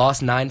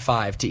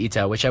 9-5 to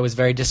Ito, which I was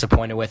very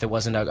disappointed with. It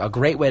wasn't a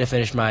great way to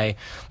finish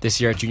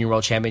this year at Junior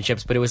World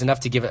Championships, but it was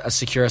enough to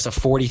secure us a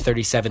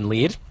 40-37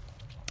 lead.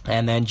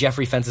 And then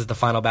Jeffrey fences the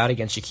final bout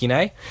against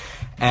Shikine,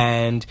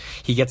 and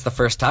he gets the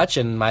first touch,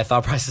 and my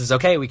thought process is,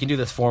 okay, we can do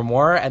this 4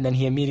 more, and then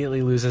he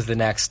immediately loses the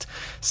next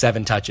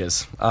 7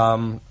 touches.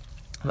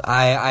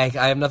 I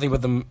have nothing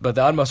but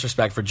the utmost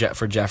respect for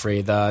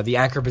Jeffrey. The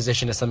anchor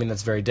position is something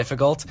that's very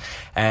difficult,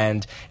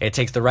 and it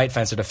takes the right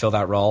fencer to fill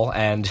that role.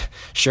 And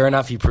sure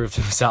enough, he proved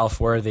himself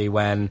worthy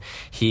when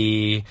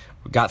he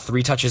got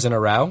 3 touches in a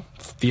row,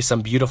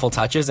 some beautiful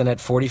touches, and at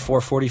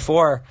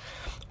 44-44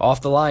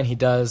 off the line, he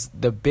does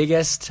the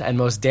biggest and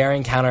most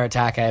daring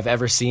counterattack I have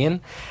ever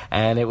seen,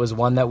 and it was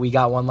one that we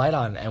got one light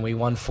on, and we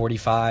won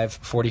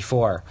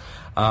 45-44.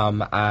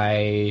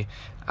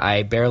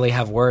 I barely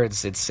have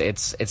words. It's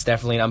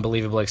definitely an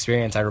unbelievable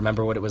experience. I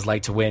remember what it was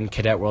like to win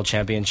Cadet World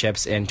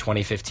Championships in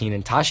 2015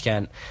 in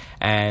Tashkent,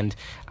 and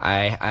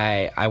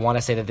I want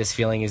to say that this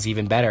feeling is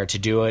even better to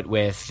do it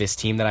with this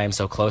team that I am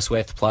so close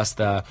with, plus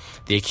the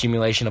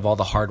accumulation of all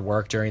the hard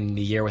work during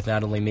the year with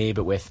not only me,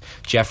 but with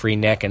Jeffrey,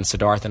 Nick, and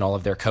Siddharth and all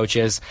of their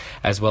coaches,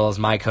 as well as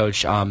my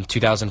coach,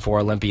 2004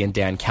 Olympian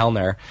Dan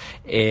Kellner.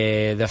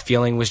 The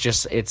feeling was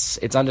just,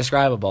 it's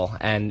undescribable,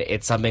 and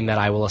it's something that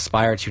I will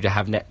aspire to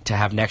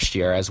have next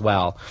year as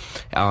well.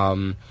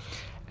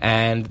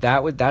 And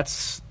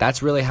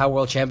that's really how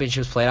World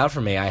Championships played out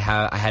for me. I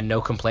had no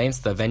complaints.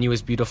 The venue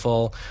was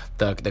beautiful.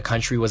 The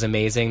country was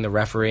amazing. The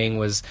refereeing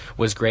was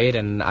great.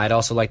 And I'd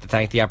also like to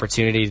take this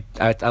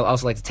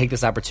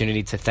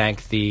opportunity to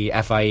thank the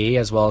FIE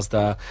as well as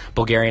the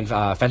Bulgarian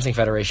Fencing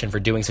Federation for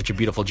doing such a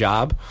beautiful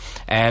job,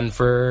 and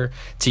to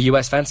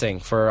U.S. Fencing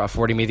for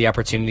affording me the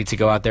opportunity to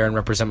go out there and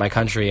represent my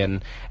country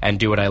and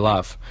do what I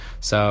love.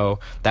 So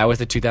that was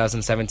the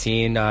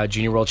 2017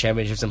 Junior World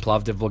Championships in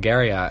Plovdiv,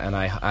 Bulgaria, and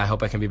I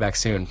hope I can be back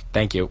soon.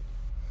 Thank you.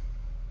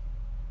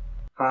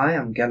 Hi,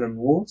 I'm Galen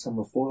Ward. I'm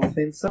a foil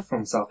fencer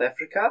from South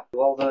Africa.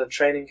 While the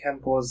training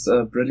camp was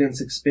a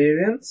brilliant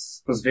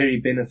experience, it was very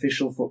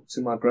beneficial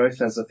to my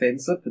growth as a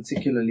fencer,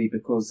 particularly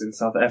because in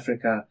South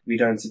Africa we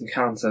don't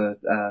encounter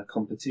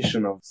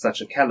competition of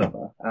such a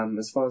caliber.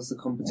 As far as the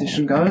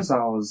competition goes,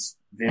 I was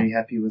very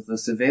happy with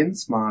this event.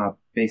 My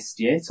best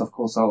yet. Of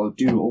course, I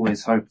do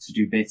always hope to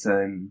do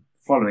better in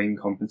following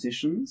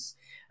competitions,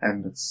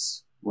 and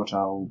it's what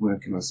I'll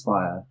work and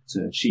aspire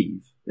to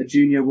achieve. The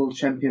Junior World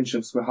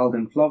Championships were held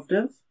in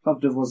Plovdiv.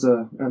 Plovdiv was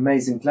an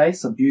amazing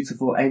place, a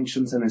beautiful,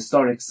 ancient and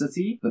historic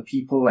city. The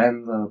people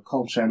and the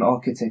culture and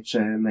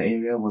architecture in the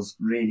area was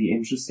really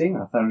interesting.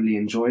 I thoroughly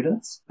enjoyed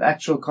it. The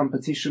actual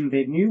competition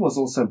venue was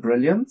also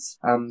brilliant.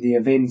 The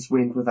event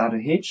went without a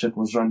hitch. It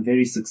was run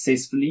very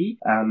successfully.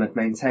 It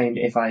maintained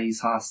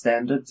FIE's high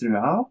standard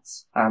throughout.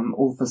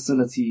 All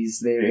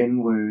facilities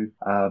therein were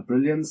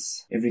brilliant,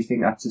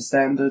 everything up to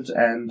standard,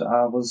 and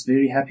I was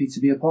very happy to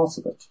be a part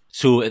of it.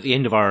 So at the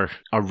end of our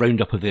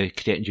roundup of the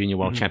Cadet and Junior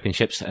World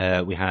Championships,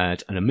 we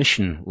had an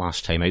omission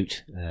last time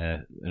out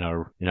in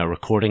our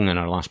recording in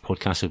our last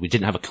podcast. We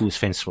didn't have a coolest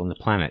fencer on the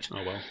planet.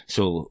 Oh well.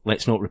 So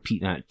let's not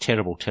repeat that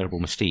terrible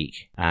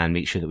mistake and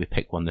make sure that we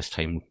pick one this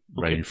time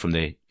round from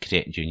the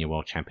Cadet and Junior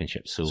World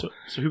Championships. So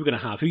who are we going to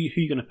have? Who are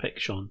you going to pick,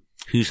 Sean?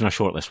 Who's in our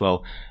shortlist?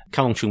 Well,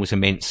 Callum Chung was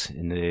immense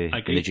in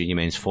the junior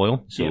men's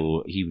foil,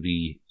 so he would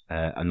be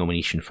a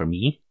nomination for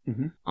me.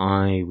 Mm-hmm.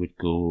 I would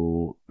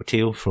go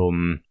Mateo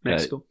from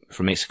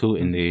Mexico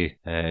in the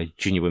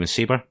junior women's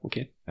sabre.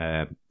 Okay.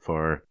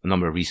 For a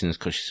number of reasons,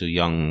 because she's so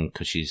young,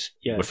 because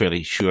we're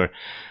fairly sure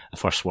the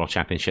first World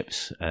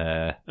Championships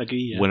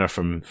winner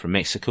from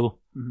Mexico.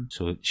 Mm-hmm.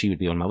 So she would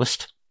be on my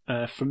list.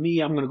 For me,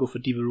 I'm going to go for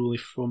Di Veroli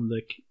from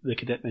the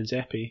Cadet Men's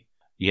Epee.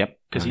 Yep.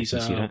 Because he's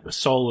a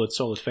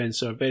solid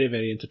fencer, very,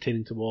 very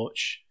entertaining to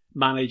watch.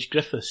 Managed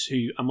Griffiths,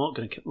 who I'm not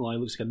going to lie,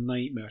 looks like a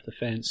nightmare to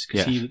fence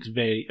because he looks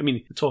very. I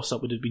mean, the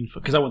toss-up would have been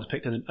because I want to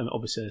pick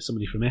obviously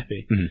somebody from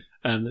Epee.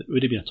 Mm-hmm. It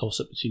would have been a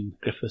toss-up between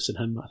Griffiths and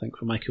him, I think,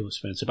 for my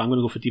coolest fencer. But I'm going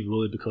to go for Di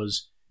Veroli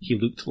because he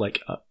looked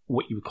like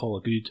what you would call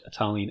a good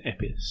Italian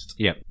epeist.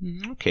 Yeah.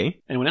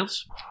 Okay. Anyone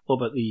else? What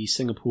about the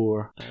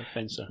Singapore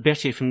fencer?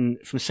 Bertie from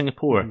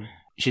Singapore. Mm.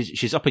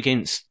 She's up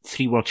against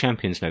 3 world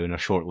champions now in her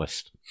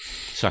shortlist,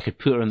 so I could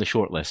put her on the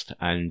shortlist,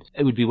 and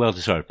it would be well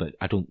deserved. But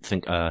I don't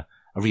think a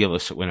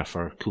realistic winner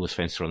for coolest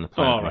fencer on the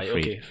planet. Oh, right,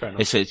 okay, fair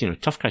enough.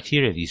 It's tough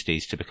criteria these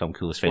days to become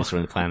coolest fencer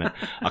on the planet,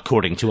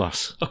 according to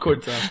us.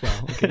 According to us,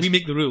 well, okay. We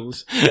make the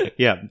rules.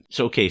 Yeah.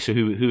 So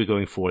who are we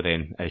going for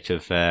then out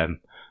of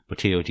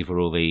Matteo, Di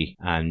Veroli,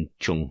 and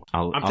Chung?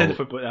 I'm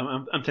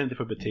tempted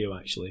for Matteo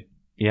actually.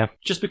 Yeah.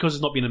 Just because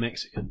it's not been a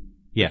Mexican.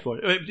 Yeah,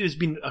 there's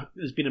been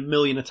a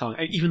million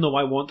Italian. Even though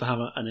I want to have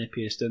an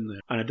epeist in there,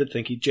 and I did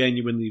think he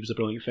genuinely was a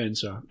brilliant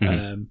fencer.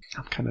 Mm-hmm.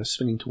 I'm kind of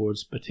swinging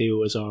towards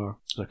Matteo as our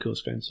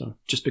coolest fencer,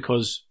 just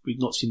because we've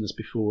not seen this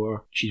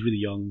before. She's really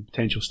young,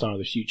 potential star of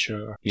the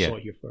future. Saw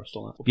it here first,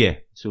 all that. Yeah,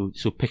 so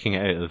picking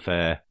it out of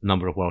a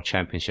number of world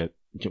champions.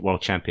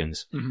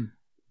 Mm-hmm.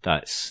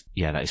 That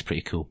is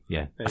pretty cool.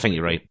 Yeah, I think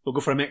you're right. We'll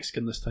go for a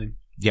Mexican this time.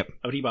 Yep.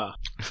 Arriba.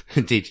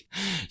 Indeed.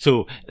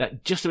 So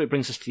that just about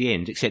brings us to the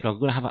end. Except I'm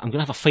going to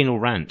have a final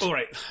rant. All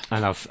right.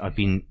 And I've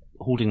been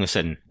holding this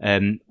in.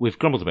 We've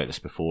grumbled about this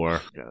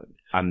before,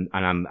 and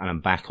I'm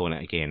back on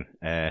it again.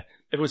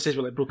 Everyone says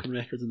we're like broken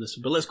records in this,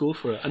 but let's go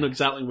for it. I know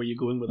exactly where you're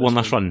going with this. One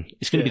last run.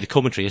 It's going to be the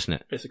commentary, isn't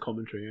it? It's a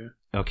commentary,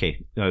 yeah.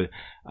 Okay. Now,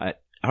 I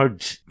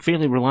heard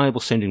fairly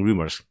reliable sounding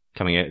rumours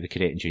coming out of the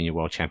Cadet and Junior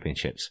World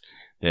Championships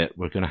that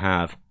we're going to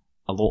have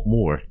a lot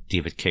more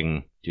David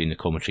King doing the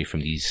commentary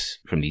from these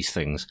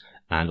things,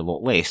 and a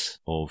lot less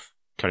of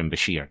Karim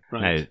Bashir.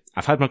 Right. Now,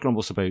 I've had my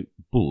grumbles about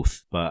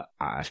both, but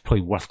it's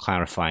probably worth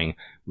clarifying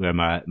where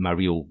my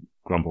real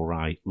grumble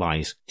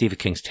lies. David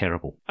King's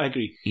terrible. I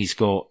agree. He's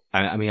got,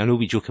 I mean, I know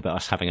we joke about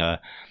us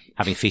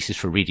having faces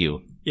for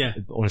radio. Yeah.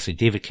 But honestly,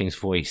 David King's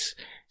voice,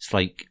 it's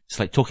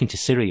like talking to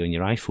Siri on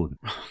your iPhone.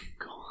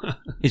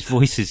 His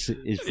voice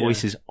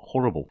is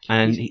horrible.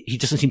 And he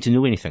doesn't seem to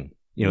know anything.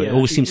 You know, it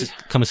always seems to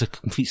come as a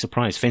complete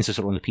surprise. Fencers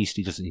are on the piste,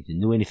 he doesn't need to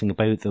know anything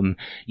about them,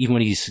 even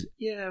when he's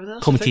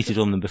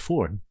commentated on them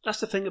before. That's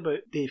the thing about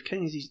Dave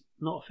King, is he's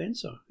not a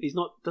fencer. He's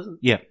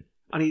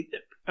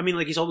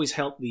always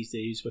helped these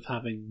days with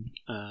having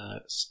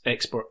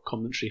expert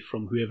commentary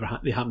from whoever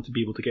they happen to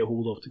be able to get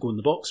hold of to go in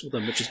the box with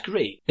them, which is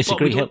great. It's a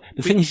great help.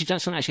 The thing is, he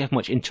doesn't actually have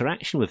much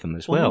interaction with them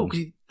as well. No, because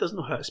he doesn't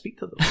know how to speak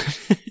to them.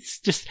 It's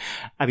just,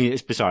 I mean,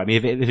 it's bizarre. I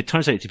mean, if it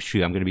turns out to be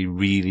true, I'm going to be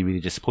really, really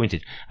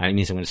disappointed. And it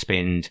means I'm going to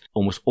spend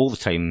almost all the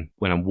time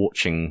when I'm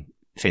watching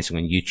fencing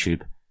on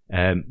YouTube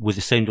with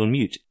the sound on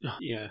mute.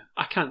 Yeah,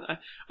 I can't.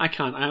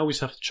 I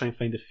always have to try and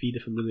find a feed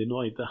if I'm really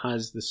annoyed that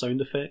has the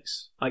sound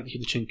effects. I like to hear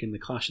the chink in the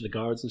Clash of the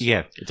Guards and stuff.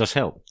 Yeah, it does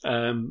help.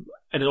 And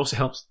it also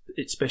helps,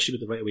 especially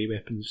with the right-of-way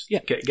weapons,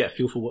 get a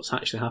feel for what's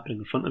actually happening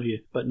in front of you.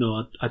 But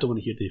no, I don't want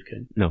to hear Dave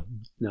King. No,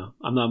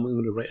 I'm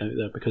going to write out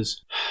there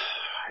because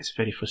it's a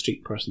very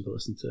frustrating person to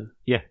listen to.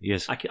 Yeah, he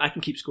is. I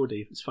can keep score,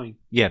 Dave. It's fine.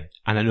 Yeah,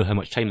 and I know how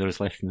much time there is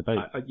left in the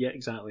bout. Yeah,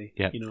 exactly.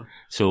 Yeah. You know.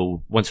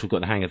 So once we've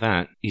got the hang of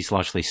that, he's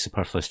largely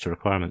superfluous to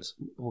requirements.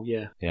 Oh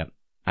yeah. Yeah.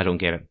 I don't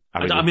get it.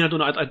 I don't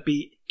know. I'd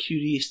be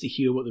curious to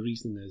hear what the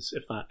reasoning is.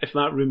 If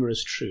that rumor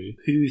is true,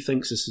 who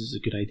thinks this is a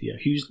good idea?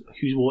 Who's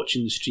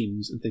watching the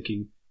streams and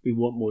thinking we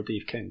want more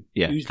Dave King?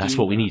 Yeah, that's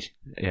what we need.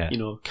 Yeah, you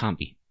know, can't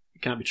be.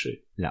 It can't be true.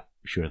 No,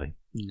 surely.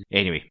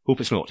 Anyway, hope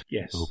it's not.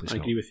 Yes, I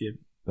agree with you.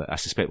 But I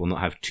suspect we'll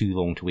not have too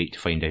long to wait to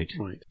find out.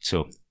 Right.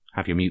 So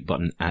have your mute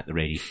button at the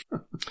ready.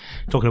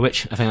 Talking of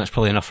which, I think that's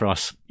probably enough for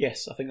us.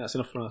 Yes, I think that's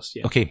enough for us.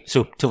 Yeah. Okay,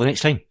 so till the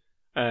next time.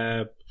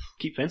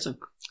 Keep fencing.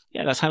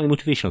 Yeah, that's highly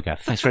motivational, Gav.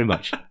 Thanks very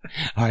much.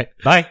 All right,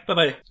 bye.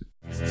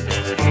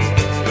 Bye-bye.